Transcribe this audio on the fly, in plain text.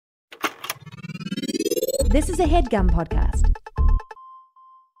This is a HeadGum podcast.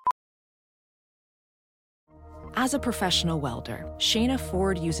 As a professional welder, Shayna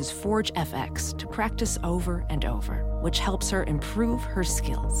Ford uses Forge FX to practice over and over, which helps her improve her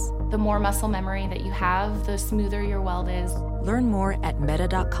skills. The more muscle memory that you have, the smoother your weld is. Learn more at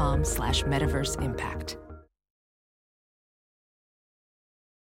meta.com/metaverseimpact.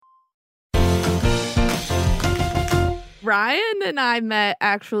 Ryan and I met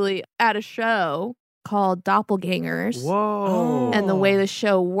actually at a show called Doppelgangers. Whoa. And the way the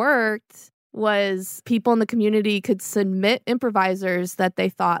show worked was people in the community could submit improvisers that they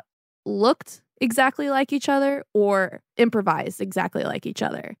thought looked exactly like each other or improvised exactly like each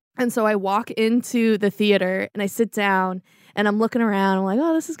other. And so I walk into the theater and I sit down and I'm looking around. I'm like,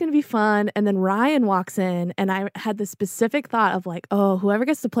 oh, this is going to be fun. And then Ryan walks in and I had the specific thought of like, oh, whoever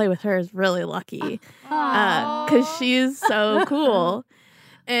gets to play with her is really lucky because she's so cool.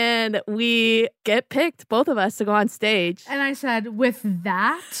 And we get picked, both of us, to go on stage. And I said, with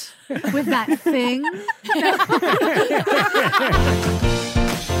that thing.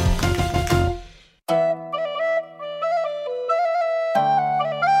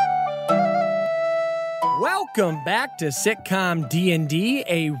 Welcome back to Sitcom D&D,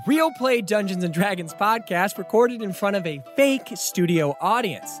 a real play Dungeons & Dragons podcast recorded in front of a fake studio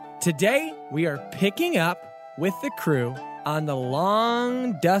audience. Today, we are picking up with the crew on the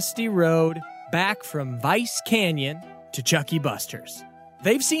long, dusty road back from Vice Canyon to Chucky Buster's.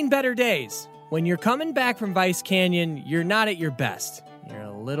 They've seen better days. When you're coming back from Vice Canyon, you're not at your best. You're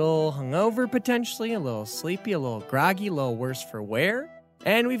a little hungover, potentially, a little sleepy, a little groggy, a little worse for wear.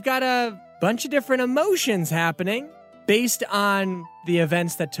 And we've got a bunch of different emotions happening based on the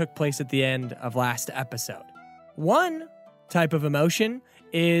events that took place at the end of last episode. One type of emotion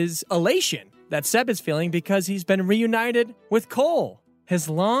is elation that Seb is feeling because he's been reunited with Cole, his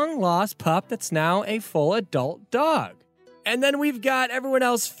long-lost pup that's now a full adult dog. And then we've got everyone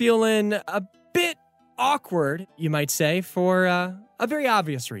else feeling a bit awkward, you might say, for a very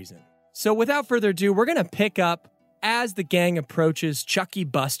obvious reason. So without further ado, we're going to pick up as the gang approaches Chucky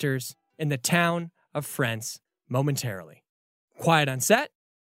Buster's in the town of Frentz momentarily. Quiet on set,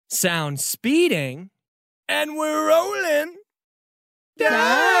 sound speeding, and we're rolling.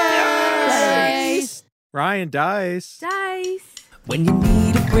 Dice! Ryan, dice. When you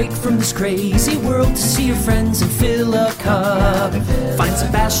need a break from this crazy world to see your friends and fill a cup, find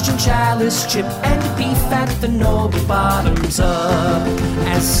Sebastian, Chalice, Chip, and Beef at the Noble Bottoms Up.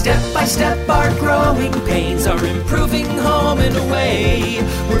 As step by step our growing pains are improving home and away,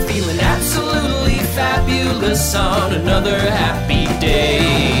 we're feeling absolutely fabulous on another happy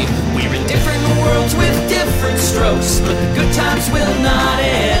day. We're in different worlds with different strokes, but the good times will not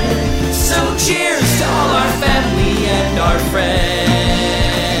end. So cheers to all our family and our friends.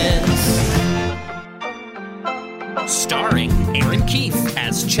 Starring Aaron Keefe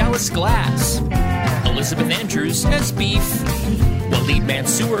as Chalice Glass, Elizabeth Andrews as Beef, Waleed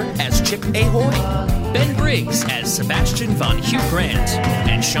Mansour as Chip Ahoy, Ben Briggs as Sebastian von Hugh Grant,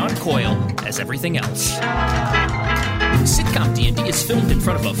 and Sean Coyle as everything else. Sitcom D&D is filmed in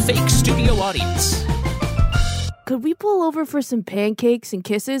front of a fake studio audience. Could we pull over for some pancakes and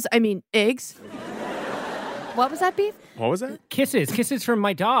kisses? I mean, eggs. What was that, Beef? What was that? Kisses from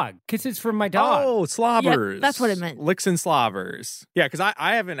my dog. Kisses from my dog. Oh, slobbers. Yep, that's what it meant. Licks and slobbers. Yeah, because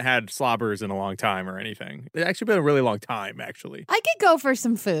I haven't had slobbers in a long time or anything. It's actually been a really long time, actually. I could go for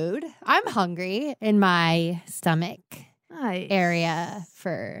some food. I'm hungry in my stomach area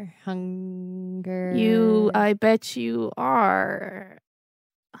for hunger. I bet you are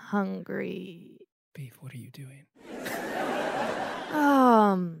hungry. Beef, what are you doing?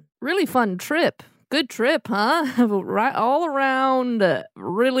 Really fun trip. Good trip, huh? Right, all around,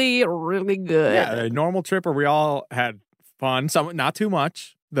 really, really good. Yeah, a normal trip where we all had fun. Some, not too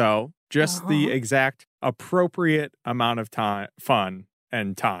much, though. Just the exact appropriate amount of time, fun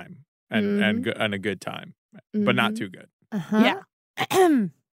and time, and a good time, but not too good. Yeah.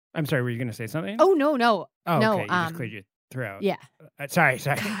 I'm sorry, were you going to say something? Oh, no. Oh, no, okay, you just cleared your throat. Yeah. Sorry.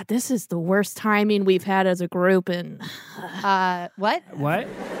 God, this is the worst timing we've had as a group. And what? What?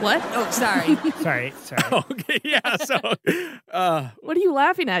 Oh, sorry. Sorry. Okay, yeah, so... what are you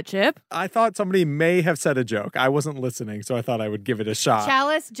laughing at, Chip? I thought somebody may have said a joke. I wasn't listening, so I thought I would give it a shot.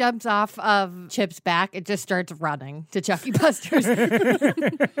 Chalice jumps off of Chip's back and just starts running to Chucky Buster's.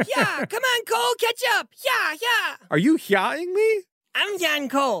 Yeah, come on, Cole, catch up. Yeah. Are you yawing me? I'm Jan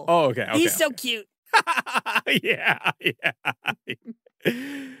Cole. Oh, okay. He's so cute. Yeah.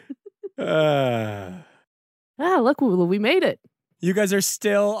 Look, we made it. You guys are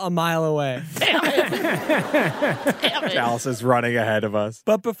still a mile away. Damn it. Chalice is running ahead of us.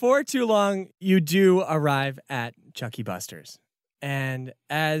 But before too long, you do arrive at Chucky Buster's. And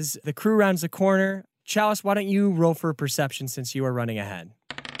as the crew rounds the corner, Chalice, why don't you roll for perception since you are running ahead?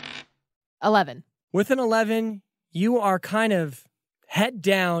 11. With an 11, you are kind of head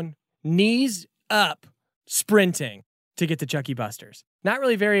down, knees up, sprinting to get to Chucky Buster's. Not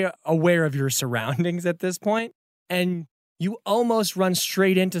really very aware of your surroundings at this point. And you almost run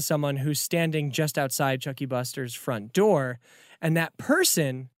straight into someone who's standing just outside Chucky Buster's front door. And that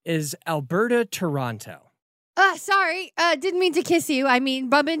person is Alberta Toronto. Sorry. Didn't mean to kiss you. I mean,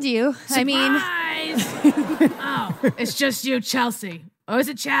 bump into you. Surprise! Oh, it's just you, Chelsea. Or is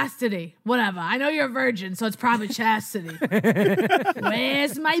it Chastity? Whatever. I know you're a virgin, so it's probably Chastity.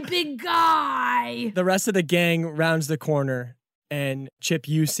 Where's my big guy? The rest of the gang rounds the corner, and Chip,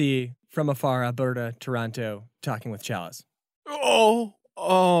 you see from afar Alberta Toronto talking with Chalice. I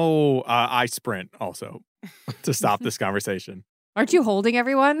sprint also to stop this conversation. Aren't you holding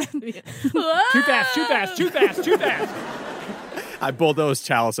everyone? Too fast. I bulldoze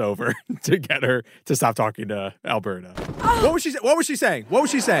Chalice over to get her to stop talking to Alberta. What was she saying? What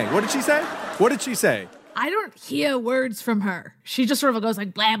did she say? I don't hear words from her. She just sort of goes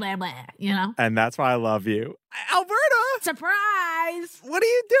like blah, blah, blah, you know? And that's why I love you. Alberta! Surprise! What are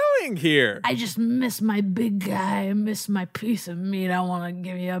you doing here? I just miss my big guy. I miss my piece of meat. I want to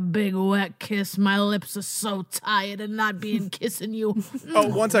give you a big wet kiss. My lips are so tired of not being kissing you. Oh,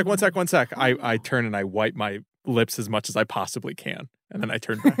 one sec. I turn and I wipe my lips as much as I possibly can. And then I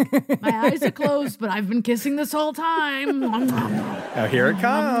turn back. My eyes are closed, but I've been kissing this whole time. Now here it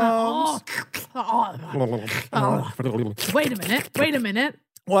comes. Wait a minute.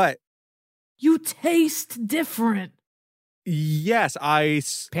 What? You taste different. Yes, I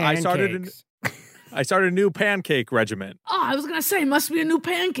started a new pancake regimen. Oh, I was going to say, must be a new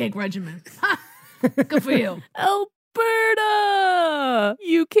pancake regimen. Good for you. Alberta!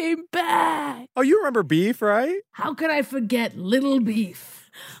 You came back. Oh, you remember Beef, right? How could I forget Little Beef?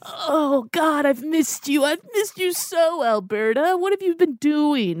 Oh, God, I've missed you. I've missed you so, Alberta. What have you been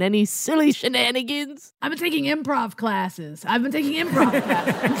doing? Any silly shenanigans? I've been taking improv classes.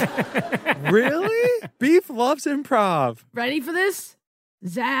 Really? Beef loves improv. Ready for this?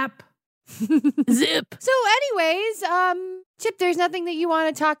 Zap. Zip. So anyways, Chip, there's nothing that you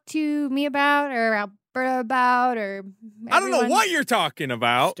want to talk to me about or Alberta about or everyone? I don't know what you're talking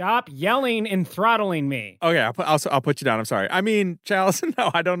about. Stop yelling and throttling me. Okay, I'll put you down. I'm sorry. I mean, Chalice,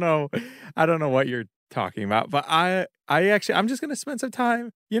 no, I don't know what you're talking about, but I'm just gonna spend some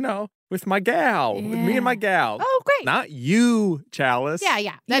time, with my gal, with me and my gal. Oh, great. Not you, Chalice.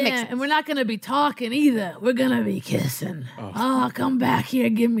 Yeah, that makes sense. And we're not going to be talking either. We're going to be kissing. Oh, come back here.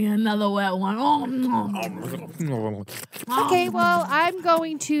 Give me another wet one. Okay, well, I'm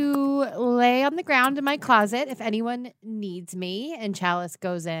going to lay on the ground in my closet if anyone needs me. And Chalice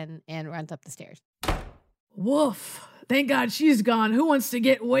goes in and runs up the stairs. Woof. Thank God she's gone. Who wants to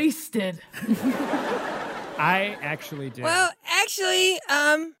get wasted? I actually do. Well, actually,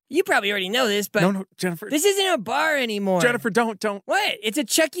 you probably already know this, but No, Jennifer. this isn't a bar anymore. Jennifer, don't. What? It's a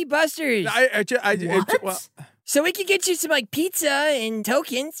Chucky Buster's. What? So we could get you some pizza and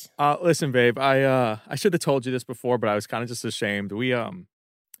tokens. Listen, babe, I should have told you this before, but I was kind of just ashamed. We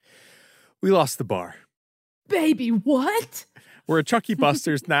lost the bar. Baby, what? We're at Chucky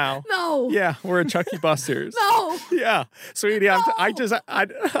Buster's now. No. Yeah, we're at Chucky Buster's. No. Yeah, sweetie, No. I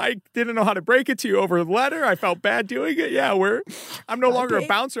didn't know how to break it to you over letter. I felt bad doing it. Yeah, I'm no longer a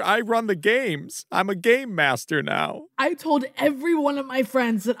bouncer. I run the games. I'm a game master now. I told every one of my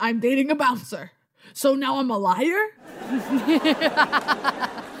friends that I'm dating a bouncer. So now I'm a liar?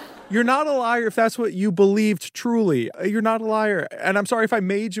 You're not a liar if that's what you believed truly. You're not a liar. And I'm sorry if I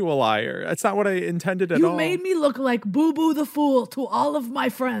made you a liar. That's not what I intended at all. You made me look like Boo Boo the Fool to all of my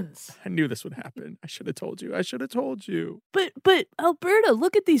friends. I knew this would happen. I should have told you. But Alberta,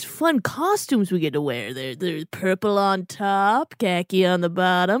 look at these fun costumes we get to wear. They're purple on top, khaki on the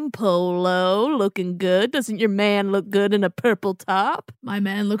bottom, polo, looking good. Doesn't your man look good in a purple top? My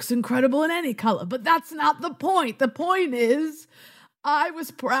man looks incredible in any color, but that's not the point. The point is, I was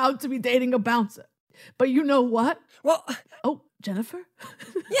proud to be dating a bouncer. But you know what? Well, oh, Jennifer?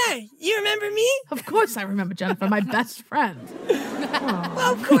 Yeah, you remember me? Of course I remember Jennifer, my best friend.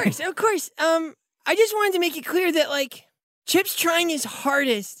 Well, of course. I just wanted to make it clear that, Chip's trying his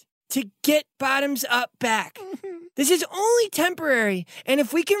hardest to get Bottoms Up back. This is only temporary, and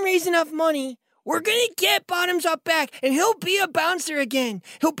if we can raise enough money, we're gonna get Bottoms Up back, and he'll be a bouncer again.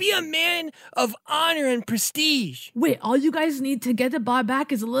 He'll be a man of honor and prestige. Wait, all you guys need to get the bar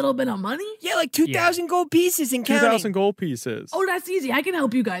back is a little bit of money? Yeah, like 2,000 gold pieces and counting. 2,000 gold pieces. Oh, that's easy. I can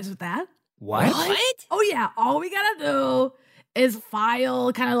help you guys with that. What? Oh, yeah. All we gotta do is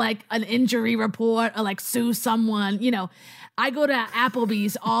file kind of like an injury report or like sue someone. You know, I go to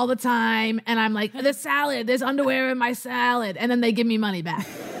Applebee's all the time and I'm like, the salad, there's underwear in my salad. And then they give me money back.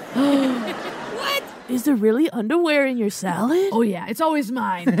 What? Is there really underwear in your salad? Oh, yeah. It's always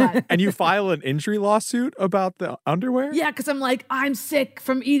mine. But And you file an injury lawsuit about the underwear? yeah, because I'm like, I'm sick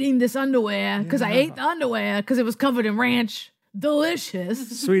from eating this underwear because I ate the underwear because it was covered in ranch.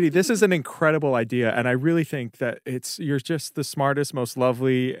 Delicious. Sweetie, this is an incredible idea, and I really think that you're just the smartest, most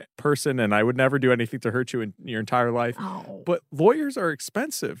lovely person, and I would never do anything to hurt you in your entire life. Oh. But lawyers are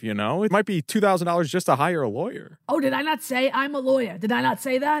expensive, you know? It might be $2,000 just to hire a lawyer. Oh, did I not say I'm a lawyer? Did I not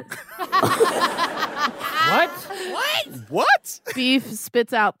say that? What? Beef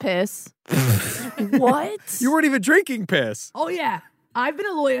spits out piss. What? You weren't even drinking piss. Oh, yeah. I've been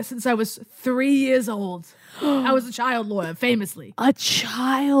a lawyer since I was 3 years old. I was a child lawyer, famously. A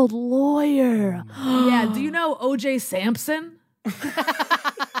child lawyer. Yeah, do you know O.J. Sampson?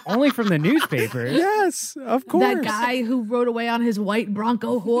 Only from the newspaper. Yes, of course. That guy who rode away on his white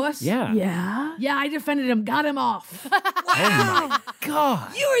Bronco horse? Yeah. Yeah? Yeah, I defended him, got him off. Wow.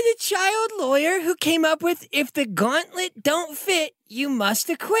 God. You are the child lawyer who came up with, if the gauntlet don't fit, you must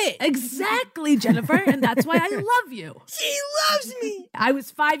acquit. Exactly, Jennifer, and that's why I love you. She loves me. I was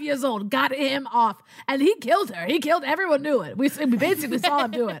 5 years old, got him off, and he killed her. He killed everyone knew it. We basically saw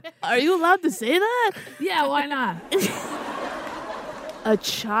him do it. Are you allowed to say that? Yeah, why not? A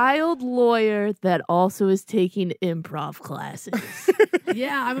child lawyer that also is taking improv classes.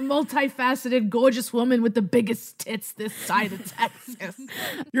 Yeah, I'm a multifaceted, gorgeous woman with the biggest tits this side of Texas.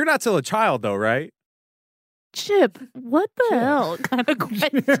 You're not still a child, though, right? Chip, what the hell kind of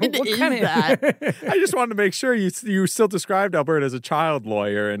question is that? I just wanted to make sure you still described Alberta as a child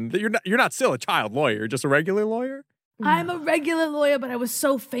lawyer, and that you're not still a child lawyer, just a regular lawyer? I'm a regular lawyer, but I was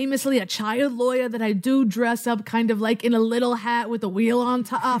so famously a child lawyer that I do dress up kind of like in a little hat with a wheel on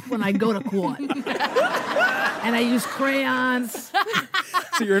top when I go to court. And I use crayons.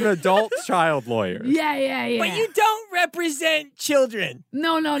 So you're an adult child lawyer. Yeah. But you don't represent children.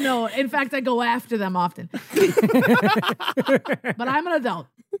 No. In fact, I go after them often. But I'm an adult.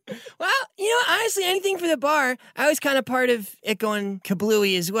 Well, honestly, anything for the bar. I was kind of part of it going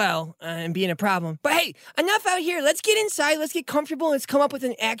kablooey as well and being a problem. But hey, enough out here. Let's get inside. Let's get comfortable. Let's come up with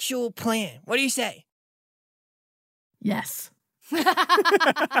an actual plan. What do you say? Yes.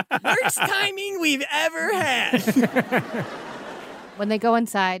 Worst timing we've ever had. When they go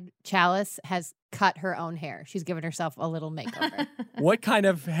inside, Chalice has cut her own hair. She's given herself a little makeover. What kind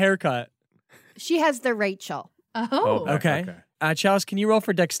of haircut? She has the Rachel. Oh. Okay. Chalice, can you roll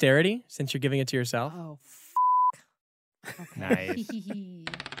for dexterity since you're giving it to yourself? Oh, okay. Nice.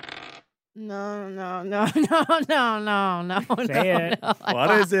 No. Say it. What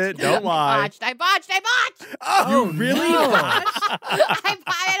is it? Don't lie. I botched. Oh, you really?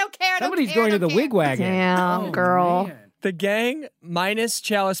 I don't care. Somebody's going to the wig wagon. Damn, girl. Man. The gang minus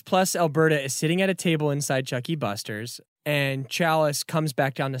Chalice plus Alberta is sitting at a table inside Chuck E. Buster's, and Chalice comes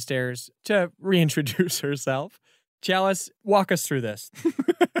back down the stairs to reintroduce herself. Chalice, walk us through this.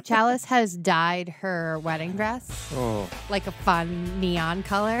 Chalice has dyed her wedding dress like a fun neon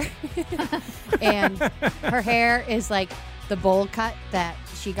color. And her hair is like the bowl cut that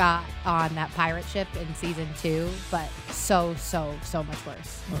she got on that pirate ship in season 2, but so much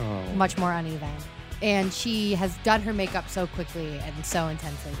worse. Much more uneven. And she has done her makeup so quickly and so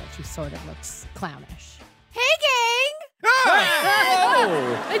intensely that she sort of looks clownish. Hey, gang!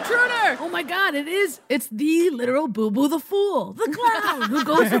 Intruder! Oh my God, it's the literal Boo Boo the Fool, the clown who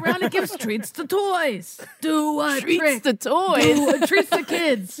goes around and gives treats to toys. Do a Treats trick. to toys. Treats to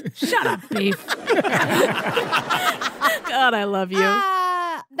kids. Shut up, Beef. God, I love you.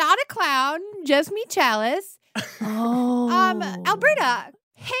 Not a clown, just me, Chalice. Alberta,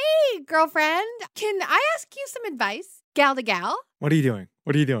 hey, girlfriend, can I ask you some advice? Gal to gal? What are you doing?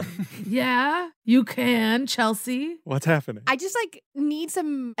 Yeah, you can, Chelsea. What's happening? I just need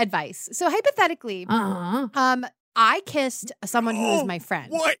some advice. So hypothetically, Uh-huh. I kissed someone who was my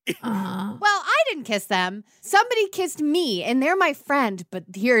friend. What? Uh-huh. Well, I didn't kiss them. Somebody kissed me, and they're my friend. But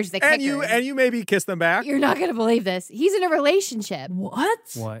here's the kicker. And you maybe kiss them back? You're not gonna believe this. He's in a relationship. What?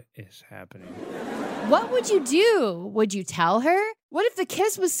 What is happening? What would you do? Would you tell her? What if the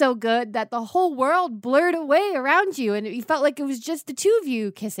kiss was so good that the whole world blurred away around you and you felt like it was just the two of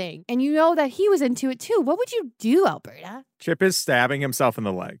you kissing and you know that he was into it too? What would you do, Alberta? Chip is stabbing himself in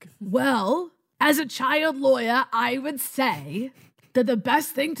the leg. Well, As a child lawyer, I would say that the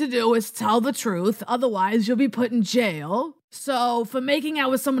best thing to do is tell the truth. Otherwise, you'll be put in jail. So for making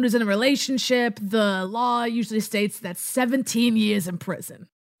out with someone who's in a relationship, the law usually states that's 17 years in prison.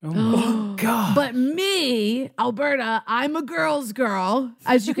 Oh, God. But me, Alberta, I'm a girl's girl.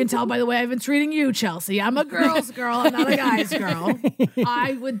 As you can tell by the way I've been treating you, Chelsea. I'm a girl's girl. I'm not a guy's girl.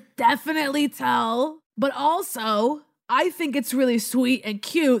 I would definitely tell. But also, I think it's really sweet and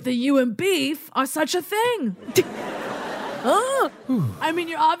cute that you and Beef are such a thing. I mean,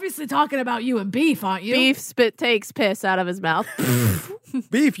 you're obviously talking about you and Beef, aren't you? Beef takes piss out of his mouth.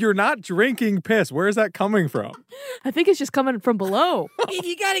 Beef, you're not drinking piss. Where is that coming from? I think it's just coming from below. Beef,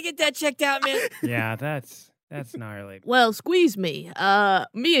 you gotta get that checked out, man. Yeah, that's gnarly. Well, squeeze me.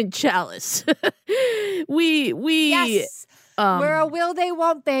 Me and Chalice. we Yes. We're a will they,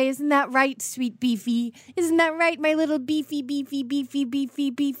 won't they. Isn't that right, sweet Beefy? Isn't that right, my little Beefy, Beefy, Beefy, Beefy,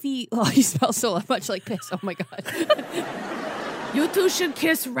 Beefy? Oh, you smell so much like piss. Oh, my God. You two should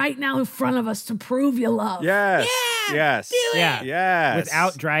kiss right now in front of us to prove your love. Yes. Yeah, Yes. do it. Yeah. Yes.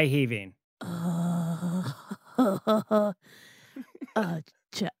 Without dry heaving.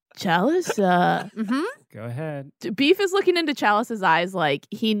 Chalice? Go ahead. Beef is looking into Chalice's eyes like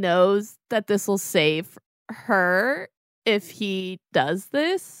he knows that this will save her if he does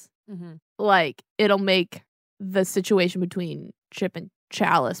this. Mm-hmm. Like, it'll make the situation between Chip and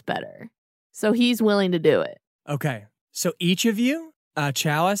Chalice better. So he's willing to do it. Okay. So each of you,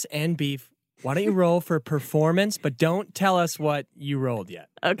 Chalice and Beef, why don't you roll for performance, but don't tell us what you rolled yet.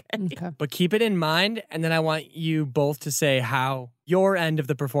 Okay. But keep it in mind, and then I want you both to say how your end of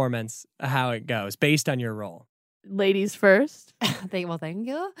the performance, how it goes, based on your role. Ladies first. Thank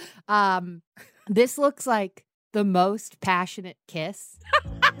you. This looks like the most passionate kiss.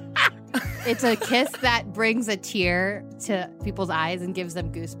 It's a kiss that brings a tear to people's eyes and gives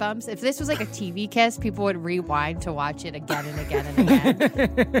them goosebumps. If this was like a TV kiss, people would rewind to watch it again and again and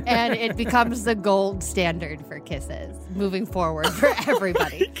again. And it becomes the gold standard for kisses moving forward for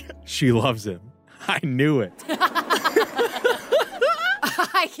everybody. She loves him. I knew it.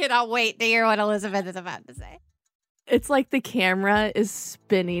 I cannot wait to hear what Elizabeth is about to say. It's like the camera is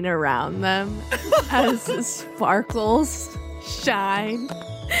spinning around them as sparkles shine.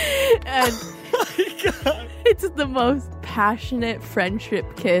 And it's the most passionate friendship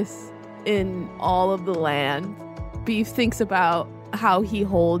kiss in all of the land. Beef thinks about how he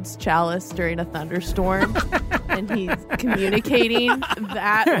holds Chalice during a thunderstorm and he's communicating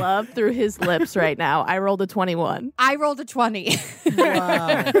that love through his lips right now. I rolled a 21. I rolled a 20.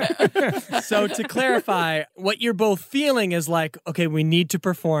 Wow. So to clarify, what you're both feeling is like, okay, we need to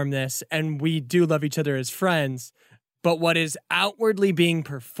perform this and we do love each other as friends. But what is outwardly being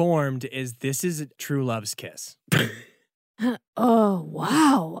performed is this is true love's kiss. Oh,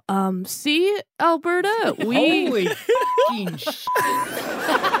 wow. See, Alberta, Holy fucking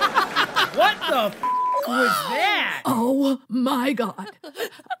What the was that? Oh my God.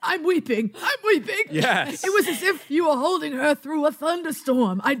 I'm weeping. Yes. It was as if you were holding her through a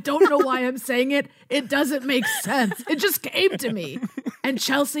thunderstorm. I don't know why I'm saying it. It doesn't make sense. It just came to me. And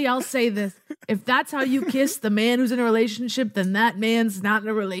Chelsea, I'll say this. If that's how you kiss the man who's in a relationship, then that man's not in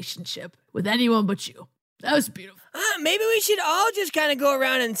a relationship with anyone but you. That was beautiful. Maybe we should all just kind of go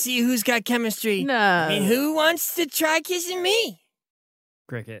around and see who's got chemistry. No. I mean, who wants to try kissing me?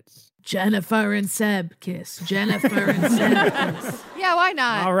 Crickets. Jennifer and Seb kiss. Jennifer and Seb kiss. Yeah, why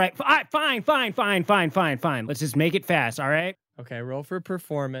not? All right. Fine. Let's just make it fast, all right? Okay, roll for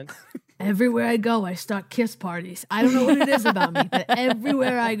performance. Everywhere I go, I start kiss parties. I don't know what it is about me, but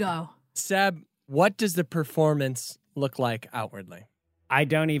everywhere I go. Seb, what does the performance look like outwardly? I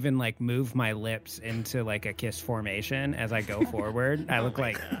don't even move my lips into a kiss formation as I go forward. I look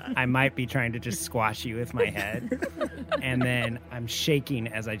like I might be trying to just squash you with my head. And then I'm shaking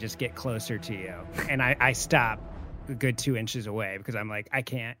as I just get closer to you. And I stop a good 2 inches away because I'm like, I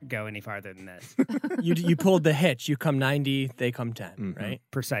can't go any farther than this. You pulled the hitch. You come 90, they come 10, right?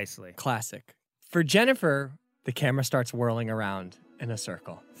 Precisely. Classic. For Jennifer, the camera starts whirling around in a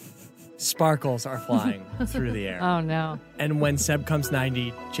circle. Sparkles are flying through the air. Oh, no. And when Seb comes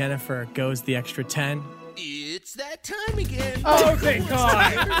 90, Jennifer goes the extra 10. It's that time again. Oh, thank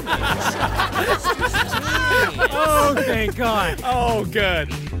God. Oh, thank God. Oh, good.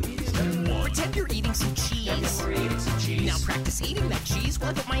 Pretend you're eating some cheese. Now practice eating that cheese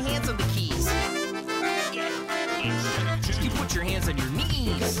while I put my hands on the keys. You put your hands on your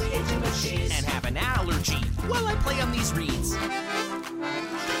knees and have an allergy while I play on these reeds.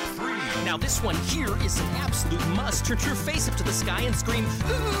 Now this one here is an absolute must. Turn your face up to the sky and scream,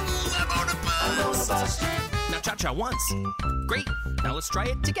 ooh, I'm on a bus. Now Cha-cha once. Great. Now let's try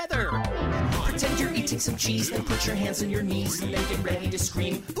it together. Pretend you're eating some cheese, then put your hands on your knees, and then get ready to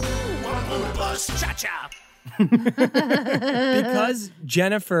scream, ooh, I'm on a bus. Cha-cha. Because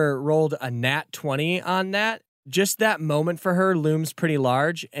Jennifer rolled a nat 20 on that, just that moment for her looms pretty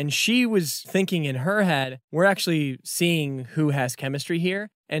large. And she was thinking in her head, we're actually seeing who has chemistry here.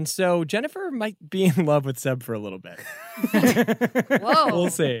 And so Jennifer might be in love with Seb for a little bit. Whoa. We'll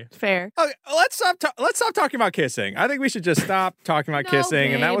see. Fair. Okay, let's stop talking about kissing. I think we should just stop talking about kissing.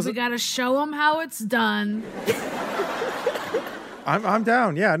 Babe, And that was. we gotta show him how it's done. I'm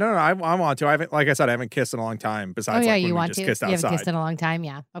down. Yeah, no, I want to. I haven't, like I said, I haven't kissed in a long time. Besides, you when we want just to? kissed You outside. haven't kissed in a long time?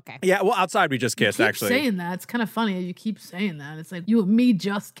 Yeah. Okay. Yeah, well, outside we just kissed. You keep Actually, saying that. It's kind of funny. You keep saying that. It's like you and me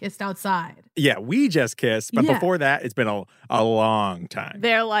just kissed outside. yeah, we just kissed, but Yeah. before that, it's been a long time.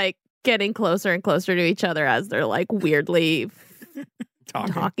 They're like getting closer and closer to each other as they're like weirdly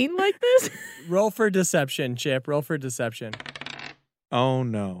talking like this. Roll for deception, Chip. Roll for deception. Oh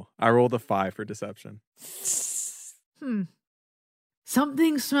no, I rolled a 5 for deception.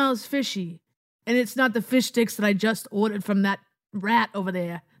 Something smells fishy, and it's not the fish sticks that I just ordered from that rat over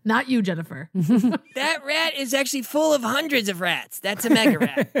there. Not you, Jennifer. That rat is actually full of hundreds of rats. That's a mega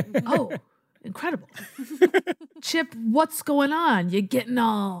rat. Oh, incredible. Chip, what's going on? You're getting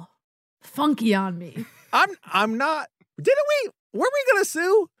all funky on me. I'm not. Were we gonna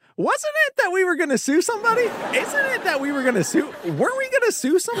sue? Wasn't it that we were gonna sue somebody? Isn't it that we were gonna sue? Weren't we gonna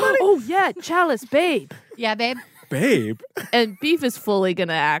sue somebody? Oh, yeah. Chalice, babe. Yeah, babe. Babe. And Beef is fully going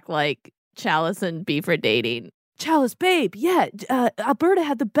to act like Chalice and Beef are dating. Chalice, babe. Yeah. Alberta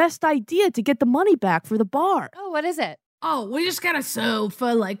had the best idea to get the money back for the bar. Oh, what is it? Oh, we just gotta sue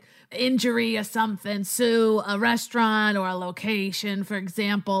for like injury or something. Sue a restaurant or a location. For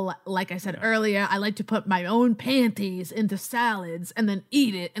example, like I said earlier, I like to put my own panties into salads and then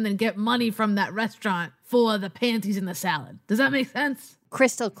eat it and then get money from that restaurant for the panties in the salad. Does that make sense?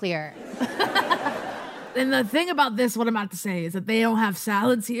 Crystal clear. And the thing about this, what I'm about to say, is that they don't have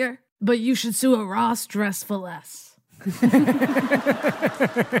salads here, but you should sue a Ross Dress for Less.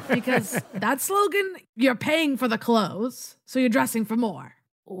 Because that slogan, you're paying for the clothes, so you're dressing for more.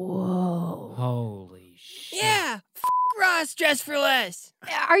 Whoa. Holy shit. Yeah, Ross, dress for less.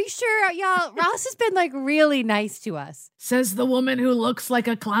 Are you sure, y'all? Ross has been like really nice to us. Says the woman who looks like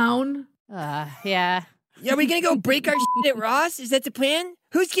a clown. Yeah. Yeah, are we gonna go break our shit at Ross? Is that the plan?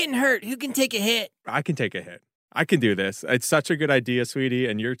 Who's getting hurt? Who can take a hit? I can take a hit. I can do this. It's such a good idea, sweetie,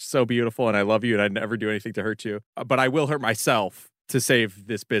 and you're so beautiful, and I love you, and I'd never do anything to hurt you. But I will hurt myself to save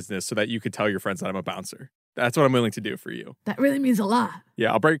this business so that you could tell your friends that I'm a bouncer. That's what I'm willing to do for you. That really means a lot.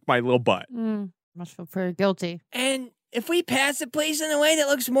 Yeah, I'll break my little butt. Must feel pretty guilty. And if we pass the place in a way that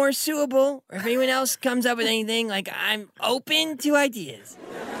looks more suable, or if anyone else comes up with anything, like, I'm open to ideas.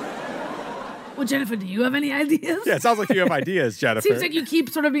 Well, Jennifer, do you have any ideas? Yeah, it sounds like you have ideas, Jennifer. Seems like you keep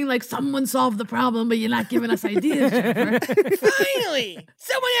sort of being like, someone solved the problem, but you're not giving us ideas, Jennifer. Finally!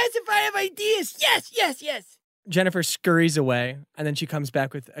 Someone asked if I have ideas. Yes, yes, yes. Jennifer scurries away, and then she comes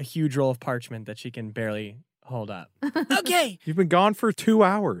back with a huge roll of parchment that she can barely hold up. Okay, You've been gone for 2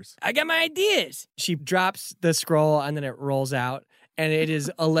 hours. I got my ideas. She drops the scroll, and then it rolls out, and it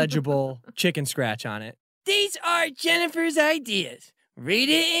is a legible chicken scratch on it. These are Jennifer's ideas. Read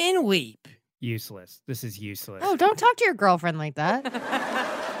it and weep. Useless. This is useless. Oh, don't talk to your girlfriend like that.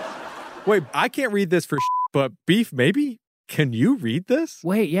 Wait, I can't read this for but Beef, maybe? Can you read this?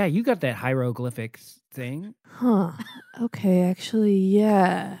 Wait, yeah, you got that hieroglyphics thing. Huh. Okay, actually,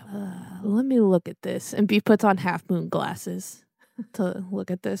 yeah. Let me look at this. And Beef puts on half moon glasses to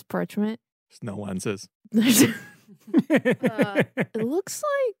look at this parchment. There's no lenses. It looks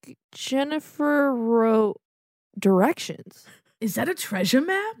like Jennifer wrote directions. Is that a treasure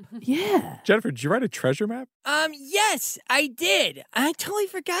map? Yeah. Jennifer, did you write a treasure map? Yes, I did. I totally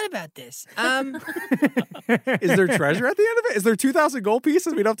forgot about this. Is there treasure at the end of it? Is there 2,000 gold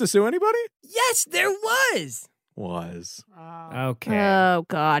pieces? We don't have to sue anybody? Yes, there was. Okay. Oh,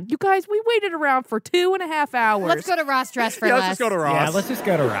 God. You guys, we waited around for 2.5 hours. Let's go to Ross Dress for Yeah, Less. let's just go to Ross. Yeah, let's just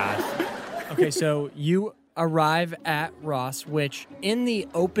go to Ross. Okay, so you arrive at Ross, which in the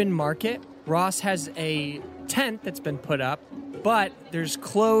open market, Ross has a tent that's been put up, but there's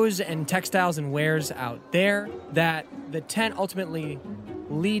clothes and textiles and wares out there that the tent ultimately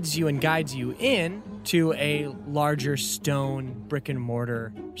leads you and guides you in to a larger stone brick and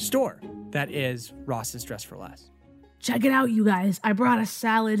mortar store that is Ross's Dress for Less. Check it out, you guys. I brought a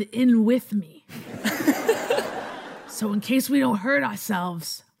salad in with me. So in case we don't hurt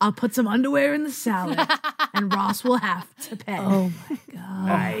ourselves, I'll put some underwear in the salad, and Ross will have to pay. Oh, my God.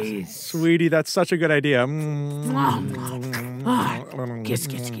 Nice. Sweetie, that's such a good idea. Kiss,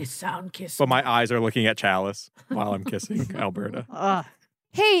 kiss, kiss, sound kiss. But my eyes are looking at Chalice while I'm kissing Alberta.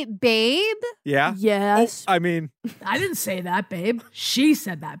 Hey, babe. Yeah? Yes. I mean, I didn't say that, babe. She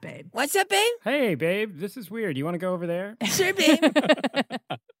said that, babe. What's up, babe? Hey, babe, this is weird. You want to go over there? Sure, babe.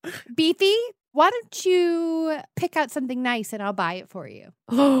 Beefy, why don't you pick out something nice and I'll buy it for you?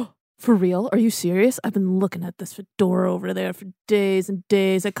 Oh, for real? Are you serious? I've been looking at this fedora over there for days and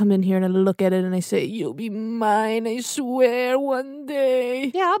days. I come in here and I look at it and I say, you'll be mine, I swear, one day.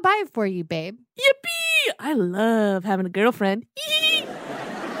 Yeah, I'll buy it for you, babe. Yippee! I love having a girlfriend.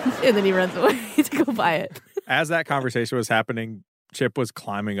 And then he runs away to go buy it. as that conversation was happening, Chip was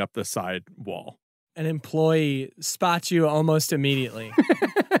climbing up the side wall. An employee spots you almost immediately.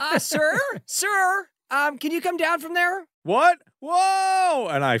 Sir, can you come down from there? What? Whoa!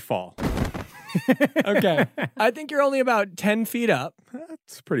 And I fall. Okay. I think you're only about 10 feet up.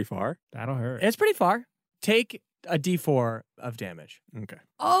 That's pretty far. That'll hurt. It's pretty far. Take a D4 of damage. Okay.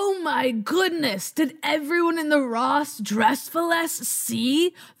 Oh my goodness. Did everyone in the Ross dress for less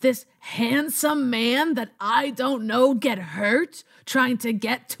see this handsome man that I don't know get hurt trying to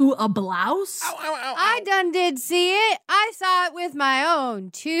get to a blouse? Ow, ow, ow, ow. I done did see it. I saw it with my own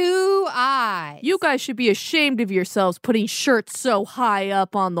 2 eyes. You guys should be ashamed of yourselves putting shirts so high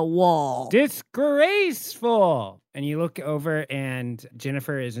up on the wall. Disgraceful. And you look over and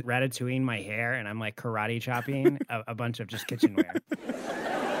Jennifer is ratatouilleing my hair and I'm like karate chopping a bunch of just kitchenware.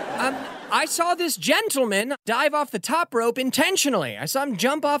 I saw this gentleman dive off the top rope intentionally. I saw him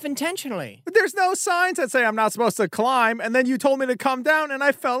jump off intentionally. But there's no signs that say I'm not supposed to climb, and then you told me to come down, and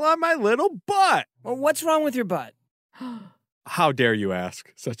I fell on my little butt. Well, what's wrong with your butt? How dare you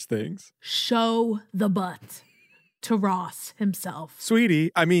ask such things? Show the butt to Ross himself.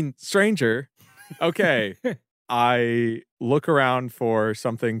 Sweetie, stranger. Okay. I look around for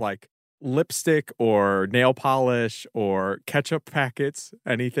something like lipstick or nail polish or ketchup packets,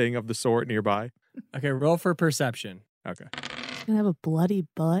 anything of the sort nearby. Okay, roll for perception. Okay. He's gonna have a bloody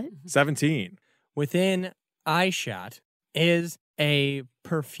butt? 17. Within eye shot is a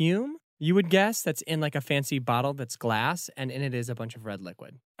perfume, you would guess, that's in like a fancy bottle that's glass, and in it is a bunch of red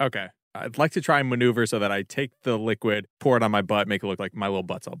liquid. Okay. I'd like to try and maneuver so that I take the liquid, pour it on my butt, make it look like my little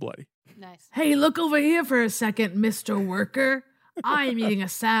butt's all bloody. Nice. Hey, look over here for a second, Mr. Worker. I am eating a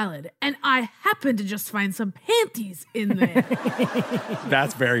salad, and I happen to just find some panties in there.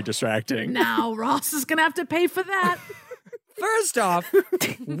 That's very distracting. Now, Ross is going to have to pay for that. First off,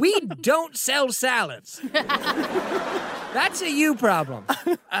 we don't sell salads. That's a you problem.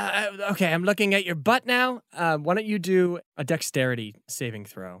 Okay, I'm looking at your butt now. Why don't you do a dexterity saving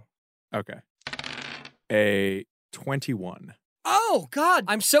throw? Okay. A 21. Oh, God.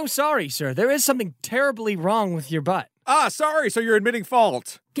 I'm so sorry, sir. There is something terribly wrong with your butt. Sorry, so you're admitting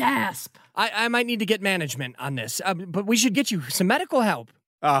fault. Gasp. I might need to get management on this, but we should get you some medical help.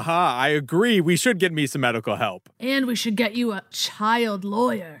 I agree. We should get me some medical help. And we should get you a child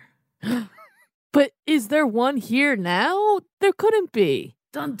lawyer. But is there one here now? There couldn't be.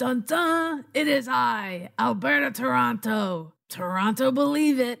 Dun, dun, dun. It is I, Alberta Toronto. Toronto,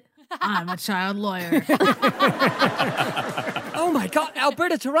 believe it. I'm a child lawyer. Oh, my God.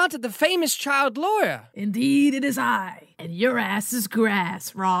 Alberta Toronto, the famous child lawyer. Indeed, it is I. And your ass is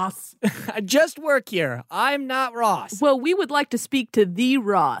grass, Ross. I just work here. I'm not Ross. Well, we would like to speak to the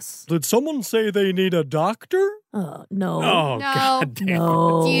Ross. Did someone say they need a doctor? No. Oh, No. God damn.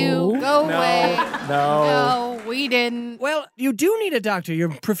 No. You go away. No. No, we didn't. Well, you do need a doctor. You're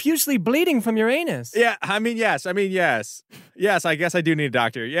profusely bleeding from your anus. Yeah, yes. Yes, I guess I do need a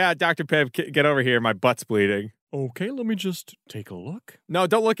doctor. Yeah, Dr. Pibb, get over here. My butt's bleeding. Okay, let me just take a look. No,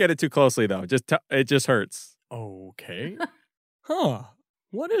 don't look at it too closely, though. It just hurts. Okay. Huh.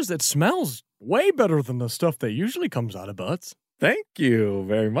 What is it? Smells way better than the stuff that usually comes out of butts. Thank you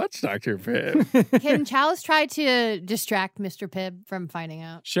very much, Dr. Pibb. Can Chalice try to distract Mr. Pibb from finding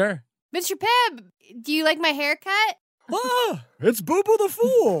out? Sure. Mr. Pibb, do you like my haircut? It's Boo Boo the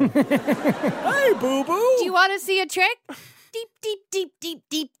Fool. Hey, Boo Boo. Do you want to see a trick? Deep, deep, deep, deep,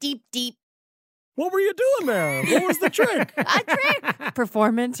 deep, deep, deep. What were you doing there? What was the trick? A trick.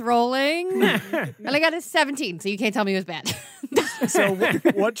 Performance rolling. And I got a 17, so you can't tell me it was bad. So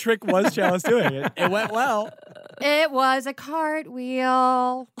what trick was Chalice doing? It went well. It was a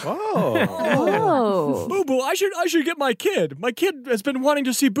cartwheel. Oh. Boo Boo, I should get my kid. My kid has been wanting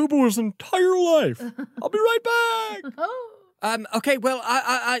to see Boo Boo his entire life. I'll be right back. Okay, well,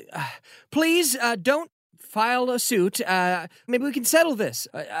 I please don't file a suit. Maybe we can settle this.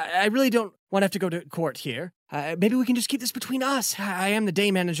 I really don't want to have to go to court here. Maybe we can just keep this between us. I am the day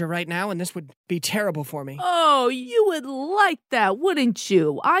manager right now, and this would be terrible for me. Oh, you would like that, wouldn't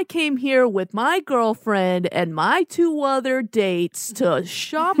you? I came here with my girlfriend and my 2 other dates to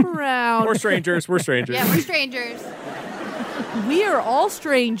shop around. We're strangers. We're strangers. Yeah, we're strangers. We are all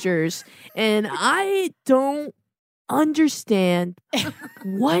strangers, and I don't understand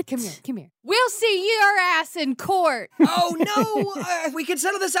what. Come here. We'll see your ass in court. Oh, no! We can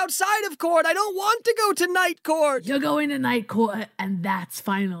settle this outside of court. I don't want to go to night court. You're going to night court, and that's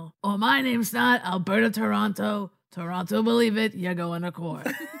final. Or my name's not Alberta Toronto. Toronto, believe it, you're going to court.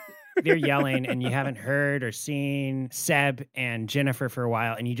 They're yelling, and you haven't heard or seen Seb and Jennifer for a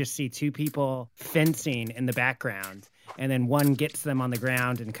while, and you just see 2 people fencing in the background. And then one gets them on the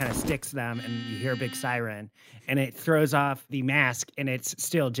ground and kind of sticks them, and you hear a big siren. And it throws off the mask, and it's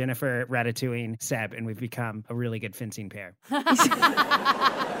still Jennifer ratatouilleing Seb, and we've become a really good fencing pair.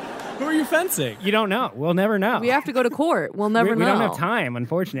 Who are you fencing? You don't know. We'll never know. We have to go to court. We'll never know. We don't have time,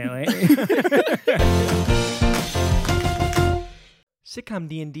 unfortunately. Sitcom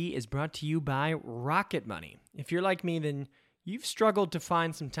D&D is brought to you by Rocket Money. If you're like me, then you've struggled to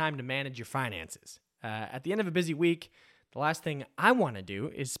find some time to manage your finances. At the end of a busy week, the last thing I want to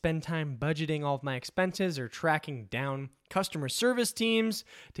do is spend time budgeting all of my expenses or tracking down customer service teams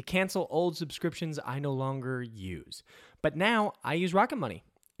to cancel old subscriptions I no longer use. But now I use Rocket Money,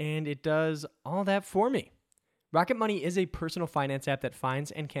 and it does all that for me. Rocket Money is a personal finance app that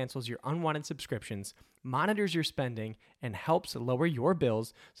finds and cancels your unwanted subscriptions, monitors your spending, and helps lower your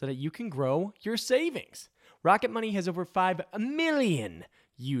bills so that you can grow your savings. Rocket Money has over 5 million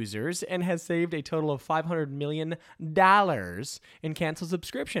users and has saved a total of $500 million in canceled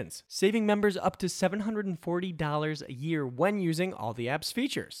subscriptions, saving members up to $740 a year when using all the app's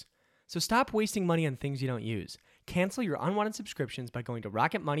features. So stop wasting money on things you don't use. Cancel your unwanted subscriptions by going to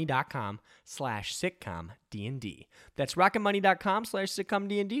rocketmoney.com/sitcomdnd. That's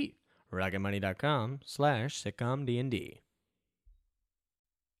rocketmoney.com/sitcomdnd. rocketmoney.com/sitcomdnd.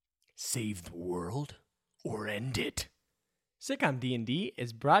 Save the world or end it. Sitcom D&D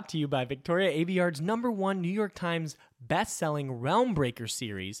is brought to you by Victoria Aveyard's #1 New York Times best-selling Realm Breaker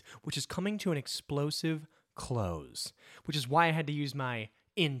series, which is coming to an explosive close, which is why I had to use my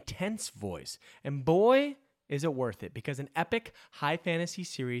intense voice. And boy, is it worth it, because an epic high fantasy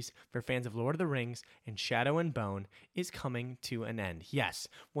series for fans of Lord of the Rings and Shadow and Bone is coming to an end. Yes,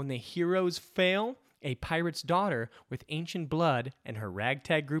 when the heroes fail, a pirate's daughter with ancient blood and her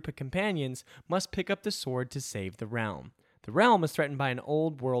ragtag group of companions must pick up the sword to save the realm. The realm is threatened by an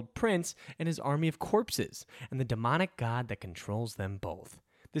old world prince and his army of corpses, and the demonic god that controls them both.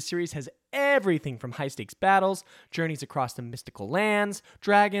 This series has everything from high-stakes battles, journeys across the mystical lands,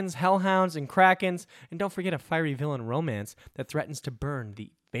 dragons, hellhounds, and krakens, and don't forget a fiery villain romance that threatens to burn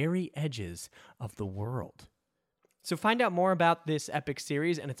the very edges of the world. So find out more about this epic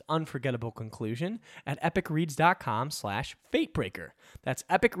series and its unforgettable conclusion at epicreads.com/fatebreaker. That's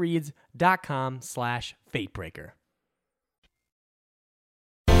epicreads.com/fatebreaker.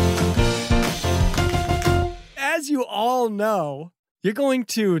 As you all know, you're going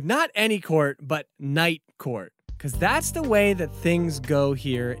to not any court, but night court, because that's the way that things go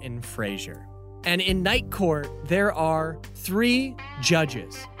here in Frasier. And in night court, there are 3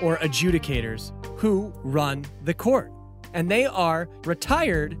 judges or adjudicators who run the court. And they are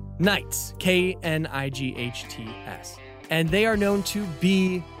retired knights, Knights. And they are known to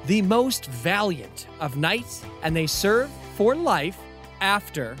be the most valiant of knights, and they serve for life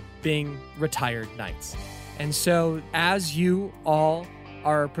after being retired knights. And so as you all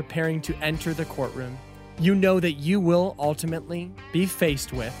are preparing to enter the courtroom, you know that you will ultimately be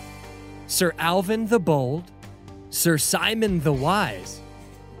faced with Sir Alvin the Bold, Sir Simon the Wise,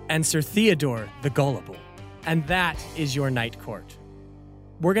 and Sir Theodore the Gullible. And that is your night court.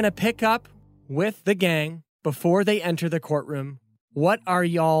 We're going to pick up with the gang before they enter the courtroom. What are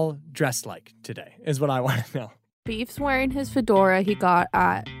y'all dressed like today is what I want to know. Beef's wearing his fedora he got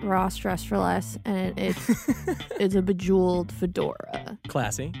at Ross Dress for Less, and it's a bejeweled fedora.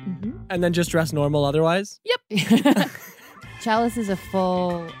 Classy. Mm-hmm. And then just dress normal otherwise? Yep. Chalice is a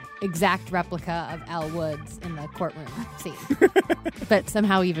full exact replica of Elle Woods in the courtroom scene, but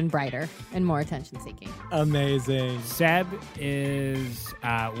somehow even brighter and more attention-seeking. Amazing. Seb is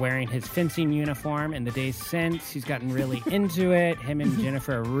wearing his fencing uniform in the days since. He's gotten really into it. Him and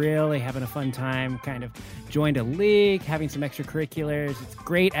Jennifer are really having a fun time, kind of joined a league, having some extracurriculars. It's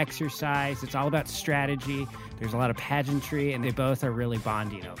great exercise. It's all about strategy. There's a lot of pageantry, and they both are really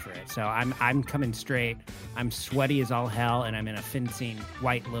bonding over it. So I'm coming straight. I'm sweaty as all hell, and I'm in a fencing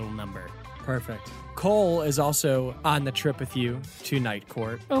white little number. Perfect. Cole is also on the trip with you to Night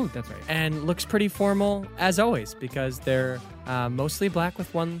Court. Oh, that's right. And looks pretty formal as always because they're mostly black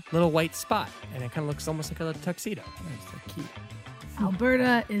with one little white spot. And it kind of looks almost like a little tuxedo. That's so cute.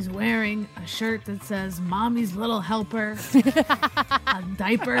 Alberta is wearing a shirt that says Mommy's Little Helper, a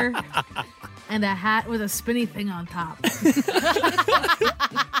diaper, and a hat with a spinny thing on top.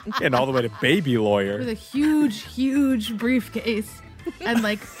 And all the way to baby lawyer. With a huge, huge briefcase and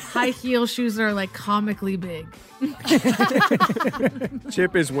like high heel shoes that are like comically big.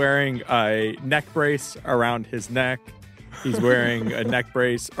 Chip is wearing a neck brace around his neck. He's wearing a neck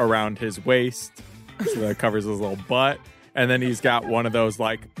brace around his waist so that covers his little butt. And then he's got one of those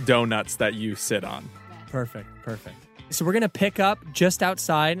like donuts that you sit on. Perfect. So we're going to pick up just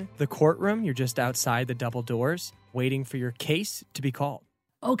outside the courtroom. You're just outside the double doors, waiting for your case to be called.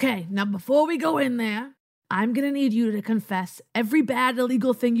 Okay, now before we go in there, I'm gonna need you to confess every bad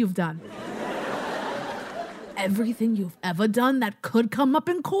illegal thing you've done. Everything you've ever done that could come up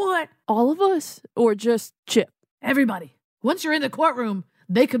in court. All of us? Or just Chip? Everybody. Once you're in the courtroom,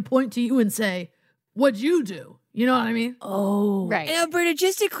 they could point to you and say, what'd you do? You know what I mean? Oh. Right. And Alberta,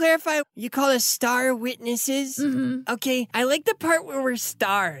 just to clarify, you call us star witnesses? Mm-hmm. Okay, I like the part where we're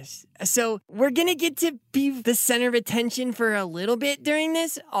stars. So we're gonna get to be the center of attention for a little bit during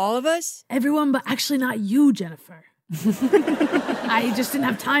this, all of us? Everyone, but actually not you, Jennifer. I just didn't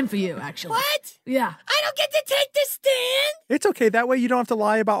have time for you, actually. What? Yeah. I don't get to take the stand? It's okay. That way you don't have to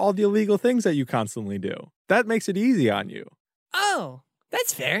lie about all the illegal things that you constantly do. That makes it easy on you. Oh,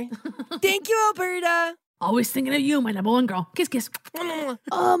 that's fair. Thank you, Alberta. Always thinking of you, my number one girl. Kiss, kiss. I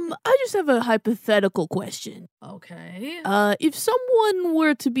just have a hypothetical question. Okay. If someone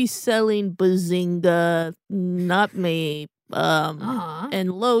were to be selling Bazinga, nutmeg,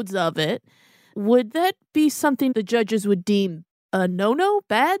 and loads of it, would that be something the judges would deem a no-no,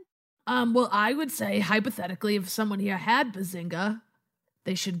 bad? Well, I would say, hypothetically, if someone here had Bazinga,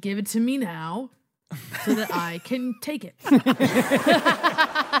 they should give it to me now so that I can take it.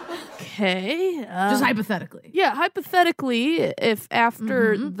 Okay. Just hypothetically. Yeah, hypothetically, if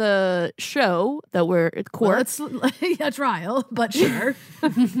after the show that we're at court, well, it's a trial, but sure.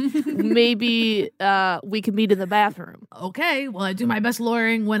 maybe we can meet in the bathroom. Okay, well, I do my best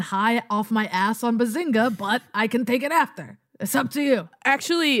lawyering when high off my ass on Bazinga, but I can take it after. It's up to you.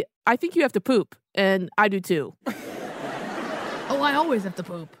 Actually, I think you have to poop, and I do too. Oh, I always have to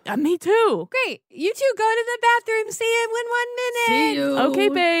poop. Me too. Great. You two go to the bathroom. See you in 1 minute. See you. Okay,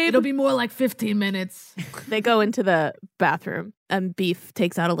 babe. It'll be more like 15 minutes. They go into the bathroom, and Beef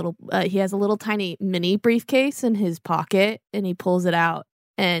takes out he has a little tiny mini briefcase in his pocket, and he pulls it out,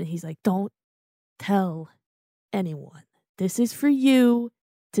 and he's like, don't tell anyone. This is for you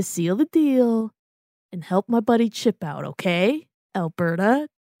to seal the deal and help my buddy Chip out, okay? Alberta,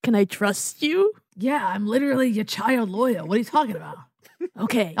 can I trust you? Yeah, I'm literally your child lawyer. What are you talking about?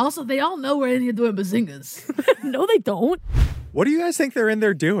 Okay. Also, they all know we're in here doing Bazingas. No, they don't. What do you guys think they're in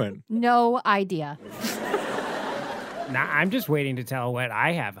there doing? No idea. Nah, I'm just waiting to tell what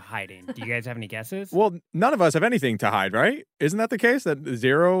I have hiding. Do you guys have any guesses? Well, none of us have anything to hide, right? Isn't that the case? That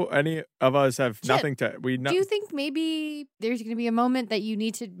any of us have nothing to... Do you think maybe there's going to be a moment that you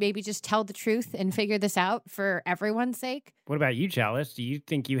need to maybe just tell the truth and figure this out for everyone's sake? What about you, Chalice? Do you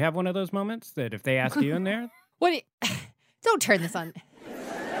think you have one of those moments that if they ask you in there? Don't turn this on.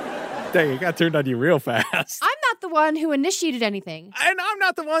 Dang, it got turned on you real fast. I'm not the one who initiated anything. And I'm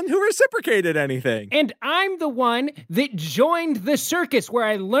not the one who reciprocated anything. And I'm the one that joined the circus where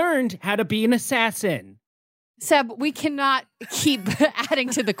I learned how to be an assassin. Seb, we cannot keep adding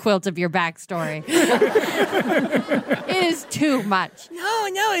to the quilt of your backstory. It is too much.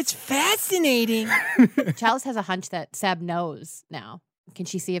 No, it's fascinating. Chalice has a hunch that Seb knows now. Can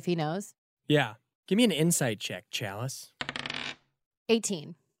she see if he knows? Yeah. Give me an insight check, Chalice.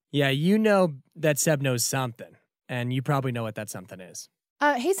 18. Yeah, you know that Seb knows something, and you probably know what that something is.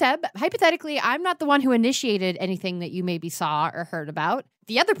 Hey, Seb, hypothetically, I'm not the one who initiated anything that you maybe saw or heard about.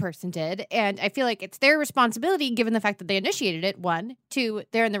 The other person did, and I feel like it's their responsibility given the fact that they initiated it. 1, 2,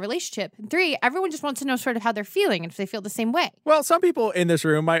 they're in the relationship. And 3, everyone just wants to know sort of how they're feeling and if they feel the same way. Well, some people in this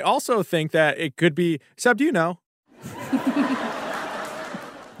room might also think that it could be... Seb, do you know?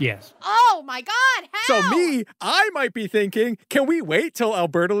 Yes. Oh, my God, how? So I might be thinking, can we wait till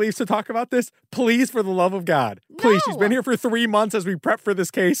Alberta leaves to talk about this? Please, for the love of God. Please, No. she's been here for 3 months as we prep for this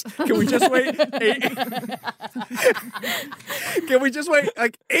case. Can we just wait? Can we just wait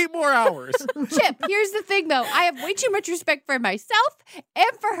like 8 more hours? Chip, here's the thing, though. I have way too much respect for myself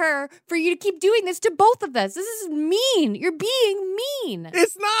and for her for you to keep doing this to both of us. This is mean. You're being mean.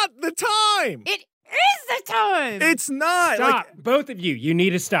 It's not the time. It is the time. It's not. Stop. Both of you. You need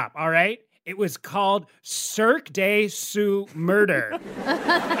to stop, all right? It was called Cirque du Murder.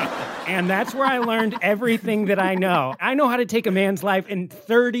 And that's where I learned everything that I know. I know how to take a man's life in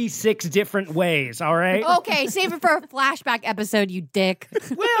 36 different ways, all right? Okay, save it for a flashback episode, you dick.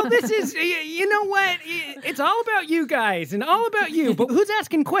 Well, this is, you know what? It's all about you guys and all about you. But who's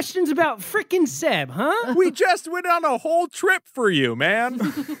asking questions about frickin' Seb, huh? We just went on a whole trip for you, man.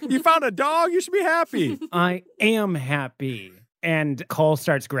 You found a dog, you should be happy. I am happy. And Cole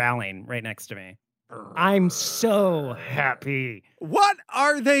starts growling right next to me. I'm so happy. What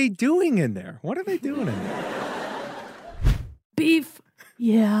are they doing in there? What are they doing in there? Beef.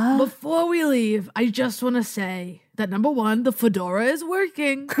 Yeah. Before we leave, I just want to say that number one, the fedora is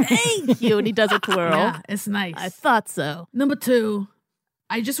working. Thank you. And he does a twirl. Yeah, it's nice. I thought so. Number two,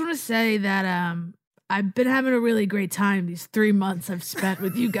 I just want to say that I've been having a really great time these 3 months I've spent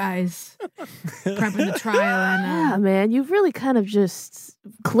with you guys prepping the trial. And Yeah, man, you've really kind of just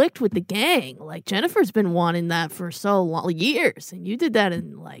clicked with the gang. Like, Jennifer's been wanting that for so long, years, and you did that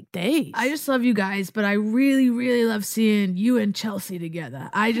in, like, days. I just love you guys, but I really, really love seeing you and Chelsea together.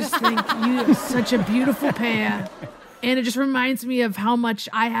 I just think you are such a beautiful pair, and it just reminds me of how much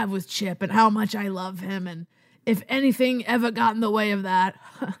I have with Chip and how much I love him, and if anything ever got in the way of that,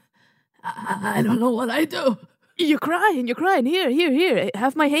 I don't know what I do. You're crying. Here.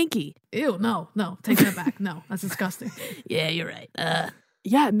 Have my hanky. Ew, no. Take that back. No, that's disgusting. Yeah, you're right.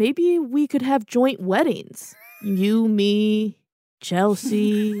 Yeah, maybe we could have joint weddings. You, me,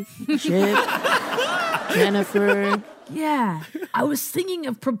 Chelsea, Chip, Jennifer. Yeah, I was thinking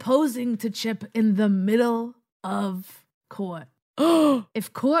of proposing to Chip in the middle of court.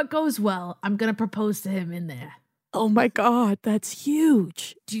 If court goes well, I'm going to propose to him in there. Oh my God, that's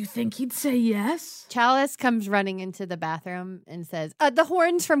huge. Do you think he'd say yes? Chalice comes running into the bathroom and says, the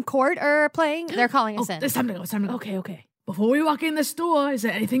horns from court are playing. They're calling us in. It's time to go. Okay. Before we walk in this door, is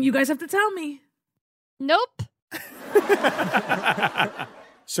there anything you guys have to tell me? Nope.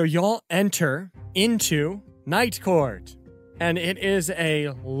 So y'all enter into Night Court, and it is a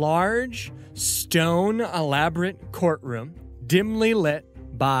large, stone, elaborate courtroom, dimly lit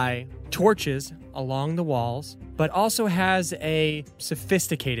by torches along the walls, but also has a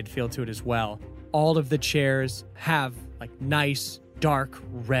sophisticated feel to it as well. All of the chairs have like nice, dark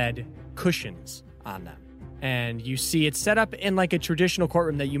red cushions on them. And you see it's set up in like a traditional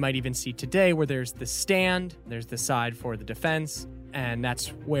courtroom that you might even see today, where there's the stand, there's the side for the defense, and that's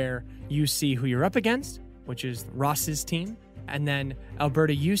where you see who you're up against, which is Ross's team. And then,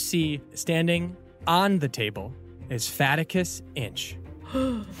 Alberta, you see standing on the table is Faticus Inch,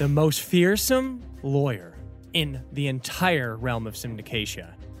 the most fearsome lawyer in the entire realm of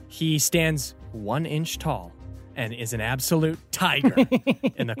Syndicatia. He stands 1 inch tall and is an absolute tiger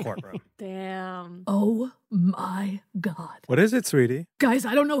in the courtroom. Damn. Oh my God. What is it, sweetie? Guys,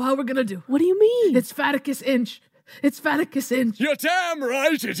 I don't know how we're going to do. What do you mean? It's Faticus Inch. You're damn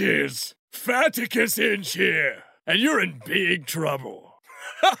right it is. Faticus Inch here. And you're in big trouble.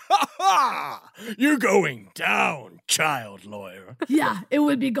 You're going down, child lawyer. Yeah, it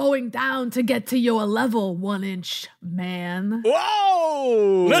would be going down to get to your level, 1 inch man.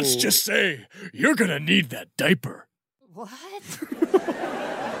 Whoa! Let's just say you're gonna need that diaper. What?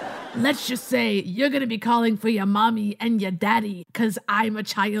 Let's just say you're gonna be calling for your mommy and your daddy, because I'm a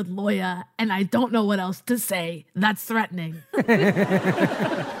child lawyer and I don't know what else to say. That's threatening.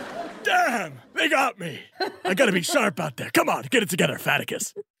 Damn, they got me. I gotta be sharp out there. Come on, get it together,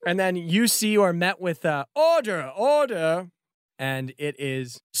 Faticus. And then you see you are met with order. And it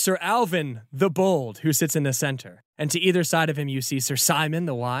is Sir Alvin the Bold who sits in the center. And to either side of him, you see Sir Simon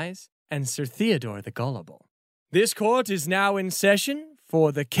the Wise and Sir Theodore the Gullible. This court is now in session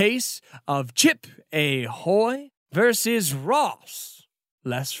for the case of Chip Ahoy versus Ross.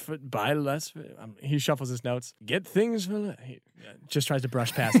 He shuffles his notes. Get things for... He just tries to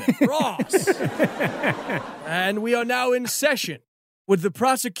brush past it. Ross! And we are now in session. Would the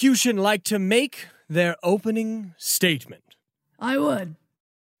prosecution like to make their opening statement? I would.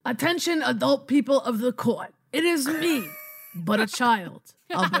 Attention, adult people of the court. It is me, but a child,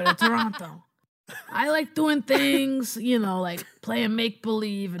 Alberta Toronto. I like doing things, like playing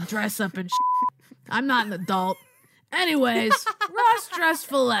make-believe and dress up and I'm not an adult. Anyways, Ross dress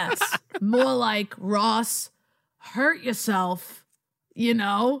for less. More like Ross hurt yourself,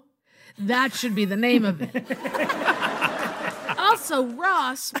 That should be the name of it. Also,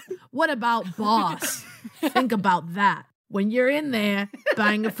 Ross, what about boss? Think about that when you're in there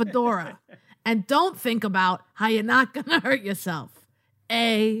buying a fedora. And don't think about how you're not going to hurt yourself.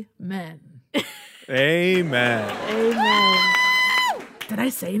 Amen. Amen. Did I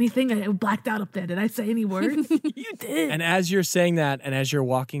say anything? I blacked out up there. Did I say any words? You did. And as you're saying that, and as you're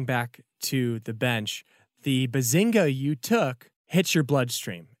walking back to the bench, the bazinga you took hits your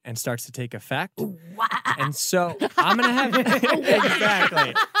bloodstream and starts to take effect. Wow. And so I'm going to have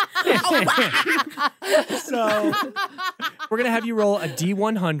exactly. So we're going to have you roll a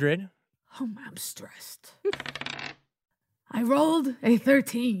D100. Oh, I'm stressed. I rolled a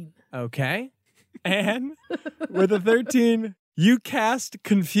 13. Okay. And with a 13, you cast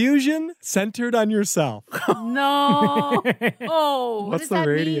confusion centered on yourself. No. Oh. What's the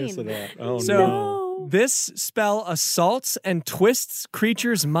radius of that? Oh, So no. this spell assaults and twists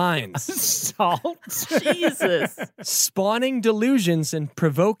creatures' minds. Assault? Jesus. Spawning delusions and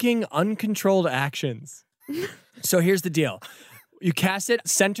provoking uncontrolled actions. So here's the deal. You cast it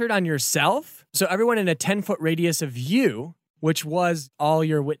centered on yourself. So everyone in a 10-foot radius of you, which was all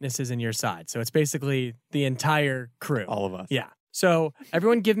your witnesses in your side. So it's basically the entire crew. All of us. Yeah. So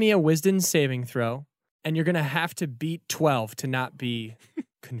everyone give me a wisdom saving throw, and you're going to have to beat 12 to not be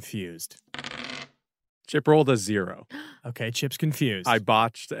confused. Chip rolled a 0. Okay, Chip's confused. I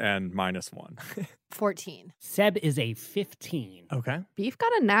botched and -1. 14. Seb is a 15. Okay. Beef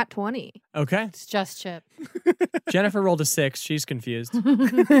got a nat 20. Okay. It's just Chip. Jennifer rolled a 6. She's confused.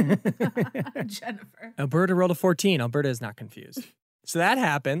 Jennifer. Alberta rolled a 14. Alberta is not confused. So that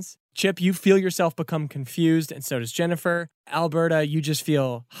happens. Chip, you feel yourself become confused, and so does Jennifer. Alberta, you just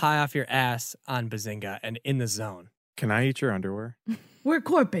feel high off your ass on Bazinga and in the zone. Can I eat your underwear? We're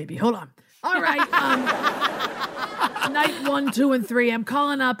court, baby. Hold on. All right. Night 1, 2, and 3. I'm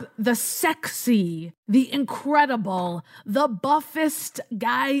calling up the sexy, the incredible, the buffest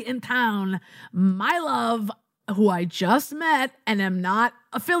guy in town. My love, who I just met and am not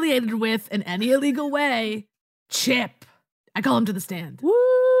affiliated with in any illegal way. Chip. I call him to the stand. Woo!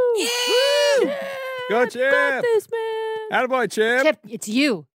 Yeah! Go, Chip! You got this, man. Attaboy, Chip! Chip, it's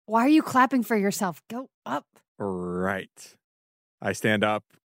you. Why are you clapping for yourself? Go up. Right. I stand up,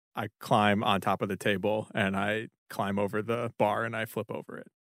 I climb on top of the table, and I climb over the bar and I flip over it.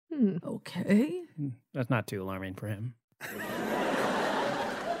 Okay. That's not too alarming for him.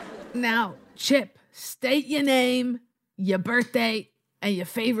 Now, Chip, state your name, your birthday, and your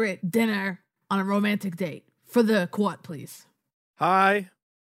favorite dinner on a romantic date for the court, please. Hi.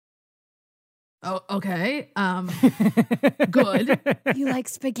 Oh, okay. Good. You like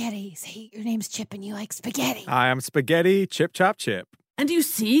spaghetti. Say your name's Chip and you like spaghetti. I am Spaghetti Chip Chop Chip. And do you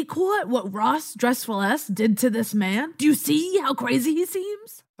see, court, what Ross Dressful S did to this man? Do you see how crazy he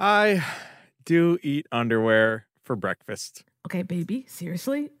seems? I do eat underwear for breakfast. Okay, baby,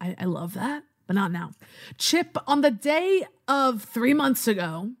 seriously? I love that, but not now. Chip, on the day of 3 months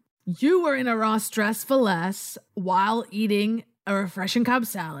ago, you were in a Ross Dress for Less while eating a refreshing Cobb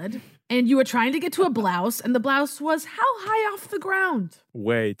salad, and you were trying to get to a blouse, and the blouse was how high off the ground?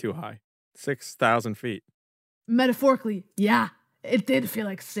 Way too high. 6,000 feet. Metaphorically, yeah, it did feel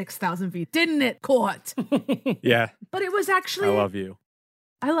like 6,000 feet, didn't it, Court? Yeah. But it was actually... I love you.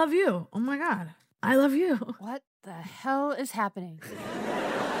 I love you. Oh my God. I love you. What the hell is happening?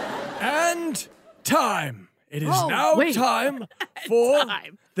 And time. It is Oh, now wait. time for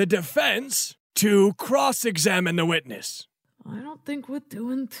the defense to cross-examine the witness. I don't think we're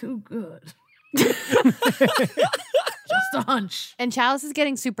doing too good. Just a hunch. And Chalice is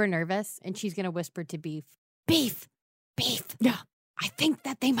getting super nervous, and she's going to whisper to Beef, Beef, Beef. Yeah. I think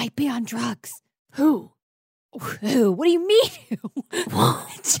that they might be on drugs. Who? Who? What do you mean who?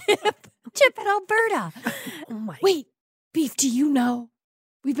 Chip and Alberta. Oh my. Wait, Beef, do you know?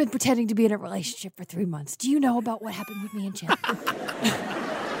 We've been pretending to be in a relationship for 3 months. Do you know about what happened with me and Chip?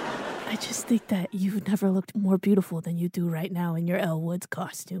 I just think that you've never looked more beautiful than you do right now in your Elle Woods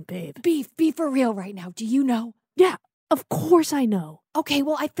costume, babe. Beef, be for real right now. Do you know? Yeah, of course I know. Okay,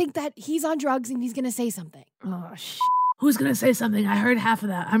 well, I think that he's on drugs and he's going to say something. Oh, shit. Who's going to say something? I heard half of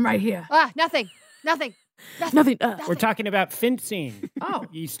that. I'm right here. Nothing. Nothing. We're talking about fencing. Oh.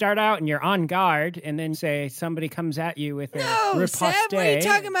 You start out and you're on guard, and then say somebody comes at you with a No, riposte. Seb, what are you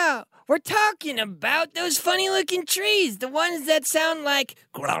talking about? We're talking about those funny-looking trees, the ones that sound like...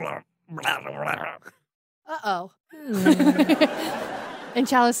 Uh-oh. And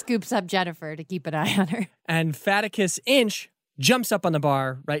Chalice scoops up Jennifer to keep an eye on her. And Faticus Inch jumps up on the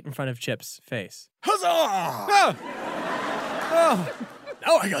bar right in front of Chip's face. Huzzah! Oh,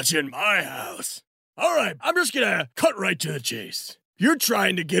 now I got you in my house. All right, I'm just gonna cut right to the chase. You're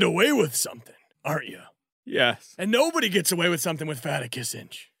trying to get away with something, aren't you? Yes. And nobody gets away with something with Faticus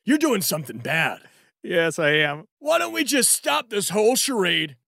Inch. You're doing something bad. Yes, I am. Why don't we just stop this whole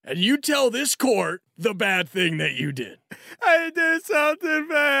charade and you tell this court the bad thing that you did? I did something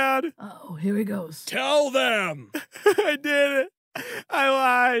bad. Oh, here he goes. Tell them. I did it. I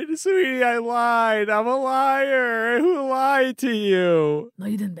lied, sweetie. I lied. I'm a liar. Who lied to you? No,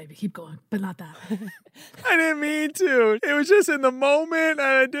 you didn't, baby. Keep going, but not that. I didn't mean to. It was just in the moment, and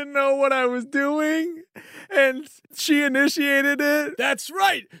I didn't know what I was doing. And she initiated it. That's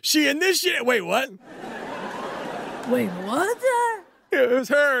right. She initiated. Wait, what? Wait, what? It was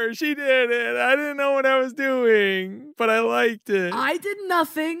her. She did it. I didn't know what I was doing, but I liked it. I did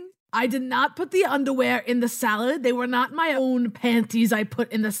nothing. I did not put the underwear in the salad. They were not my own panties I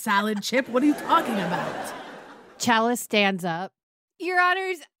put in the salad, Chip. What are you talking about? Chalice stands up. Your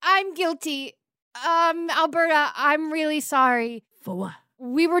Honors, I'm guilty. Alberta, I'm really sorry. For what?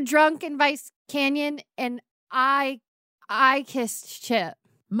 We were drunk in Vice Canyon, and I kissed Chip.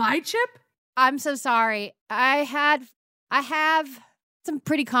 My Chip? I'm so sorry. I have some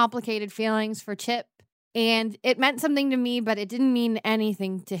pretty complicated feelings for Chip. And it meant something to me, but it didn't mean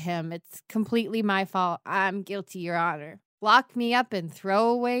anything to him. It's completely my fault. I'm guilty, Your Honor. Lock me up and throw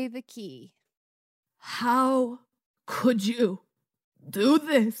away the key. How could you do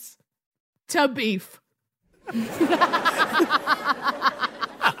this to Beef? Look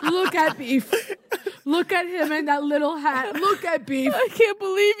at Beef. Look at him in that little hat. Look at Beef. I can't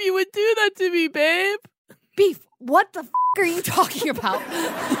believe you would do that to me, babe. Beef, what the are you talking about?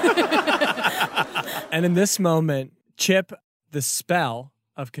 And in this moment, Chip, the spell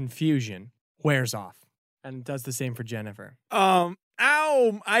of confusion, wears off and does the same for Jennifer. Ow!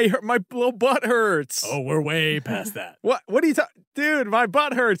 I hurt. My little butt hurts. Oh, we're way past that. What are you talking? Dude, my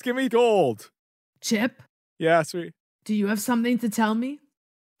butt hurts. Give me gold. Chip? Yeah, sweet. Do you have something to tell me?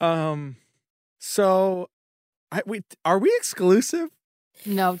 So, are we exclusive?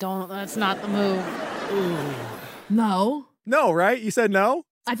 No, don't. That's not the move. Ooh. No. No, right? You said no?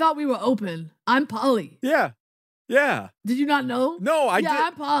 I thought we were open. I'm Polly. Yeah. Did you not know? No, I did. Yeah,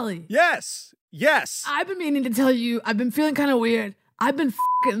 I'm Polly. Yes. I've been meaning to tell you, I've been feeling kind of weird. I've been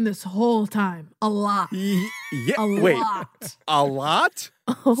f***ing this whole time. A lot. Yeah. Wait. A lot?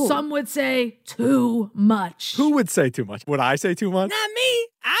 Oh. Some would say too much. Who would say too much? Would I say too much? Not me.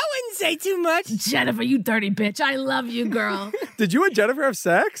 I wouldn't say too much. Jennifer, you dirty bitch. I love you, girl. Did you and Jennifer have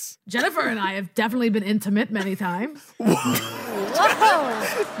sex? Jennifer and I have definitely been intimate many times. Whoa.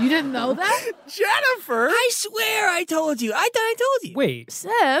 You didn't know that? Jennifer? I swear I told you. I thought I told you. Wait,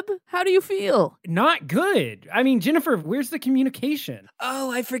 Seb, how do you feel? not good. I mean, Jennifer, where's the communication?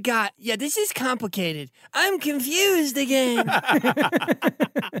 Oh, I forgot. Yeah, this is complicated. I'm confused again.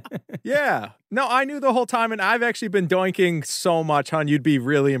 Yeah. No, I knew the whole time, and I've actually been doinking so much, hon. You'd be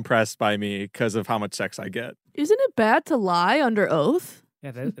really impressed by me because of how much sex I get. Isn't it bad to lie under oath?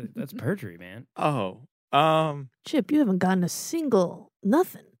 Yeah, that's perjury, man. Oh. Chip, you haven't gotten a single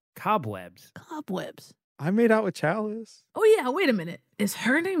nothing. Cobwebs. I made out with Chalice. Oh, yeah, wait a minute. Is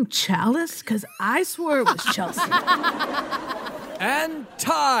her name Chalice? Because I swore it was Chelsea. And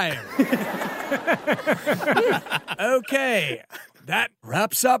time. Okay, that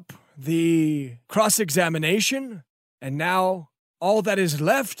wraps up the cross-examination. And now all that is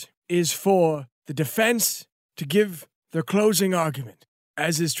left is for the defense to give their closing argument.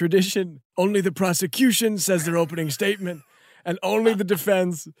 As is tradition, only the prosecution says their opening statement, and only the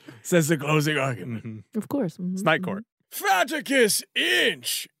defense says the closing argument. Mm-hmm. Of course. It's night court. Faticus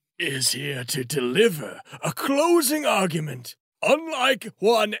Inch is here to deliver a closing argument unlike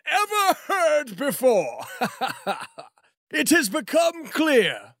one ever heard before. It has become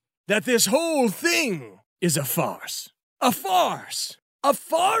clear that this whole thing is a farce. A farce. A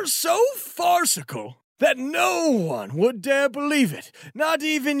farce so farcical that no one would dare believe it. Not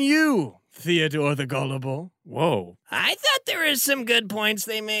even you, Theodore the Gullible. Whoa. I thought there were some good points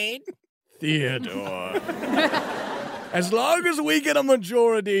they made. Theodore. As long as we get a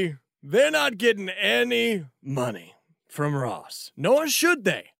majority, they're not getting any money from Ross. Nor should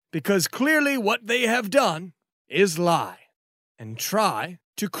they, because clearly what they have done is lie and try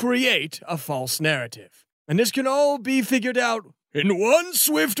to create a false narrative. And this can all be figured out in one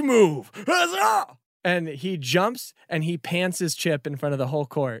swift move. Huzzah! And he jumps and he pants his Chip in front of the whole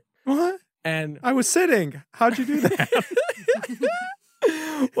court. What? And I was sitting. How'd you do that?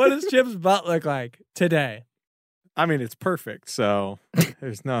 what does Chip's butt look like today? I mean, it's perfect, so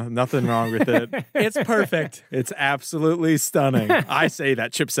there's nothing wrong with it. It's perfect. It's absolutely stunning. I say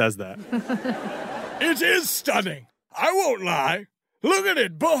that. Chip says that. It is stunning. I won't lie. Look at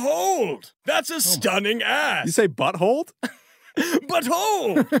it. Behold. That's a stunning ass. You say butthole?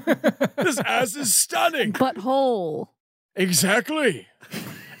 Butthole. This ass is stunning. Butthole. Exactly.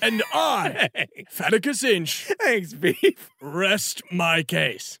 And I, Faticus Inch, thanks, Beef, rest my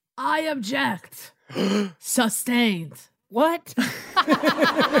case. I object. Sustained. What?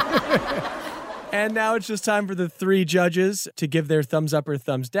 And now it's just time for the 3 judges to give their thumbs up or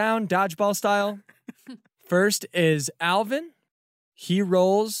thumbs down, dodgeball style. First is Alvin. He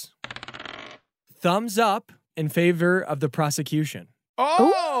rolls thumbs up in favor of the prosecution.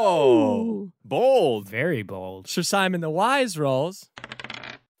 Oh, bold. Very bold. Sir Simon the Wise rolls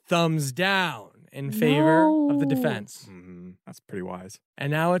thumbs down in favor of the defense. That's pretty wise.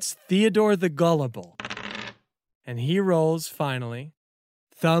 And now it's Theodore the Gullible. And he rolls, finally,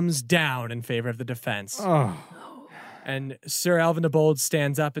 thumbs down in favor of the defense. Oh. And Sir Alvin the Bold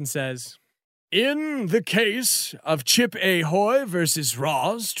stands up and says, In the case of Chip Ahoy versus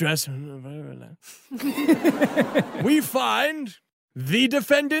Ross, we find the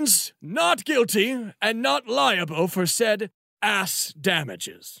defendants not guilty and not liable for said ass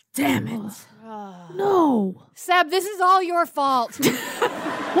damages. Damn it. No. Seb, this is all your fault.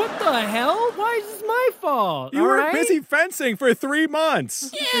 What the hell? Why is this my fault? You were busy fencing for 3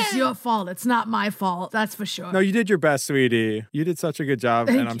 months. It's your fault. It's not my fault. That's for sure. No, you did your best, sweetie. You did such a good job,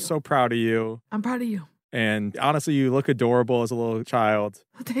 Thank and I'm you. so proud of you. I'm proud of you. And honestly, you look adorable as a little child.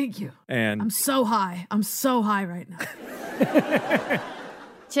 Thank you. And I'm so high. I'm so high right now.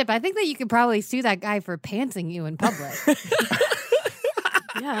 Chip, I think that you could probably sue that guy for pantsing you in public.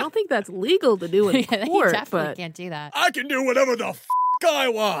 Yeah, I don't think that's legal to do in You court, definitely but can't do that. I can do whatever the I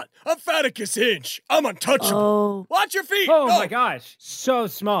want. A Faticus inch. I'm untouchable. Oh. Watch your feet. Oh Go. my gosh. So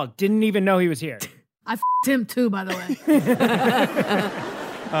small. Didn't even know he was here. I him too, by the way.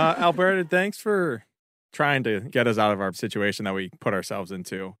 Alberta, thanks for trying to get us out of our situation that we put ourselves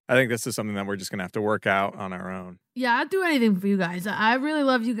into. I think this is something that we're just going to have to work out on our own. Yeah, I'd do anything for you guys. I really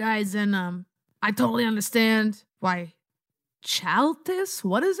love you guys, and I totally understand why. Chaltis?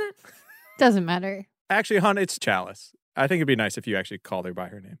 What is it? Doesn't matter. Actually, hon, it's Chalice. I think it'd be nice if you actually called her by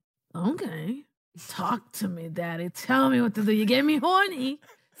her name. Okay. Talk to me, Daddy. Tell me what to do. You get me horny.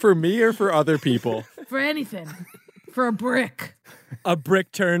 For me or for other people? For anything. For a brick. A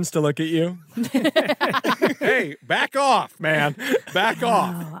brick turns to look at you. Hey, back off, man. Back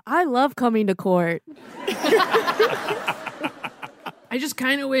off. Oh, I love coming to court. I just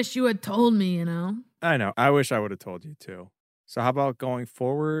kind of wish you had told me, you know? I know. I wish I would have told you too. So how about going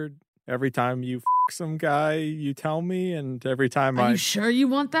forward? Every time you some guy, you tell me, and every time Are you sure you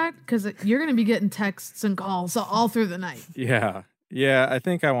want that? Because you're going to be getting texts and calls all through the night. Yeah, I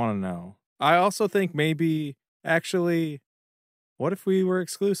think I want to know. I also think maybe, actually, what if we were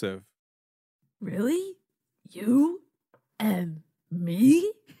exclusive? Really? You and me?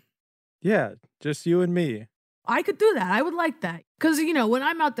 Yeah, just you and me. I could do that. I would like that. Because, you know, when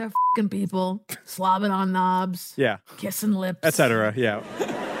I'm out there f***ing people, slobbing on knobs, Yeah, kissing lips, etc. Yeah,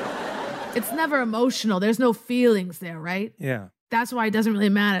 it's never emotional. There's no feelings there, right? yeah. That's why it doesn't really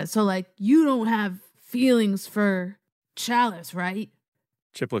matter. So, like, you don't have feelings for Chalice, right?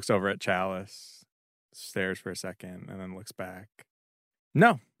 Chip looks over at Chalice, stares for a second, and then looks back.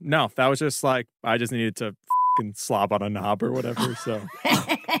 No, that was just like, I just needed to fucking slob on a knob or whatever, so.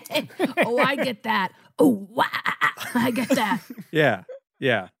 Oh, I get that. Oh, wow. I get that. Yeah.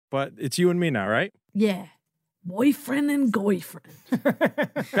 But it's you and me now, right? Yeah. Boyfriend and girlfriend.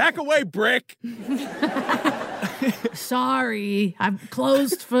 Back away, Brick. Sorry, I'm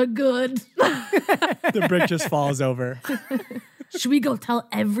closed for good. The brick just falls over. Should we go tell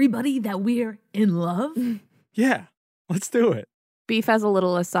everybody that we're in love? Yeah, let's do it. Beef has a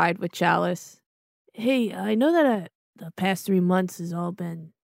little aside with Chalice. Hey, I know that the past 3 months has all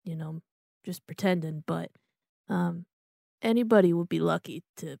been, just pretending, but anybody would be lucky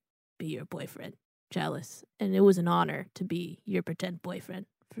to be your boyfriend, Chalice. And it was an honor to be your pretend boyfriend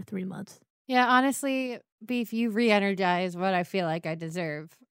for 3 months. Yeah, honestly, Beef, you re-energize what I feel like I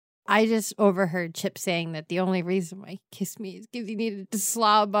deserve. I just overheard Chip saying that the only reason why he kissed me is because he needed to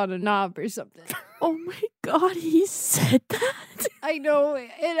slob on a knob or something. Oh my God, he said that? I know,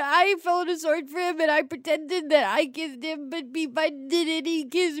 and I felt a sword for him, and I pretended that I kissed him, but I didn't. He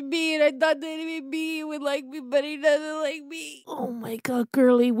kissed me, and I thought that maybe he would like me, but he doesn't like me. Oh my God,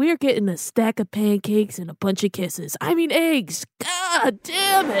 girly, we're getting a stack of pancakes and a bunch of kisses. I mean eggs. God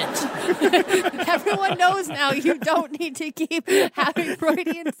damn it. Everyone knows now you don't need to keep having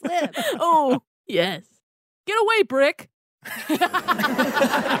Freudian slips. Oh, yes. Get away, Brick.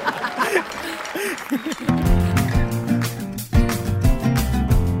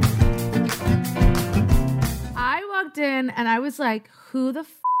 I walked in and I was like, who the f***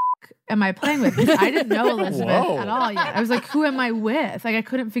 am I playing with? Because I didn't know Elizabeth at all yet. I was like, who am I with? Like, I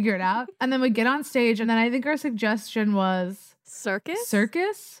couldn't figure it out. And then we get on stage, and then I think our suggestion was Circus?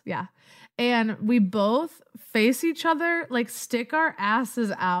 Circus? Yeah. And we both face each other, like stick our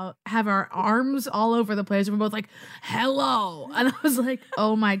asses out, have our arms all over the place. We're both like, hello. And I was like,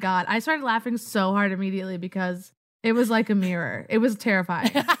 oh my God. I started laughing so hard immediately because it was like a mirror. It was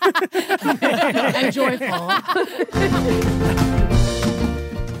terrifying and joyful.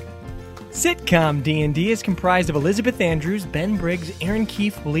 Sitcom D&D is comprised of Elizabeth Andrews, Ben Briggs, Aaron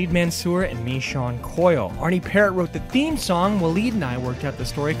Keefe, Waleed Mansour, and me, Sean Coyle. Arnie Parrott wrote the theme song, Waleed and I worked out the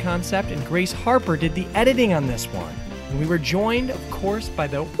story concept, and Grace Harper did the editing on this one. And we were joined, of course, by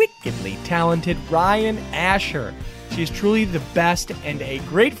the wickedly talented Ryan Asher. She is truly the best and a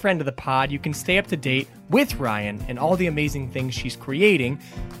great friend of the pod. You can stay up to date with Ryan and all the amazing things she's creating,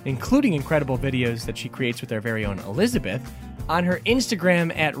 including incredible videos that she creates with our very own Elizabeth, on her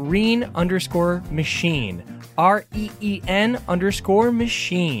Instagram at Reen_machine.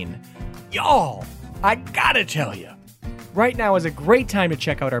 REEN_machine. Y'all, I gotta tell you, right now is a great time to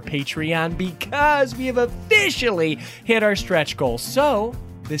check out our Patreon because we have officially hit our stretch goal. So,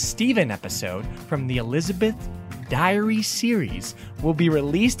 the Steven episode from the Elizabeth Diary series will be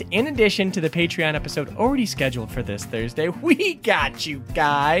released in addition to the Patreon episode already scheduled for this Thursday. We got you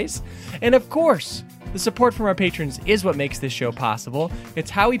guys. And of course, the support from our patrons is what makes this show possible. It's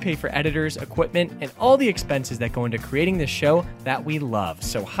how we pay for editors, equipment, and all the expenses that go into creating this show that we love.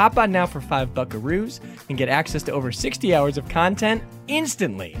 So hop on now for $5 and get access to over 60 hours of content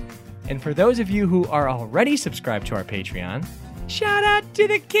instantly. And for those of you who are already subscribed to our Patreon, shout out to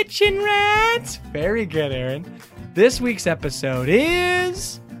the Kitchen Rats! Very good, Aaron. This week's episode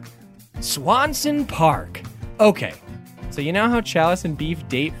is Swanson Park. Okay. So you know how Chalice and Beef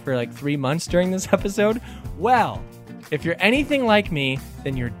date for like 3 months during this episode? Well, if you're anything like me,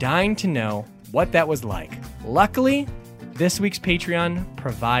 then you're dying to know what that was like. Luckily, this week's Patreon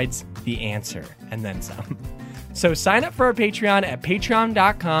provides the answer, and then some. So sign up for our Patreon at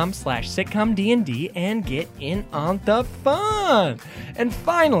patreon.com/sitcomdnd and get in on the fun. And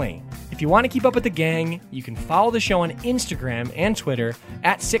finally, if you want to keep up with the gang, you can follow the show on Instagram and Twitter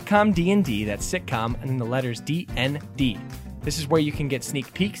at sitcomdnd. That's sitcom and then the letters DND. This is where you can get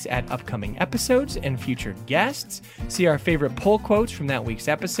sneak peeks at upcoming episodes and future guests, see our favorite pull quotes from that week's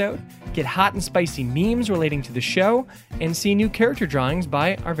episode, get hot and spicy memes relating to the show, and see new character drawings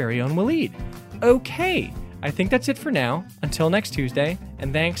by our very own Waleed. Okay, I think that's it for now. Until next Tuesday,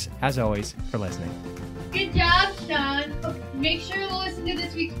 and thanks, as always, for listening. Good job, Sean. Make sure to listen to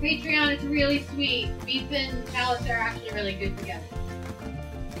this week's Patreon. It's really sweet. Beef and Chalice are actually really good together.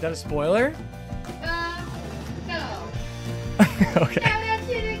 Is that a spoiler? No. Okay. Shout out to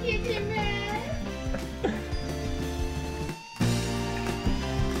the Kitchen Rats.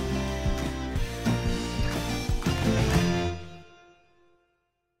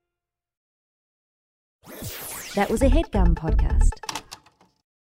 That was a HeadGum podcast.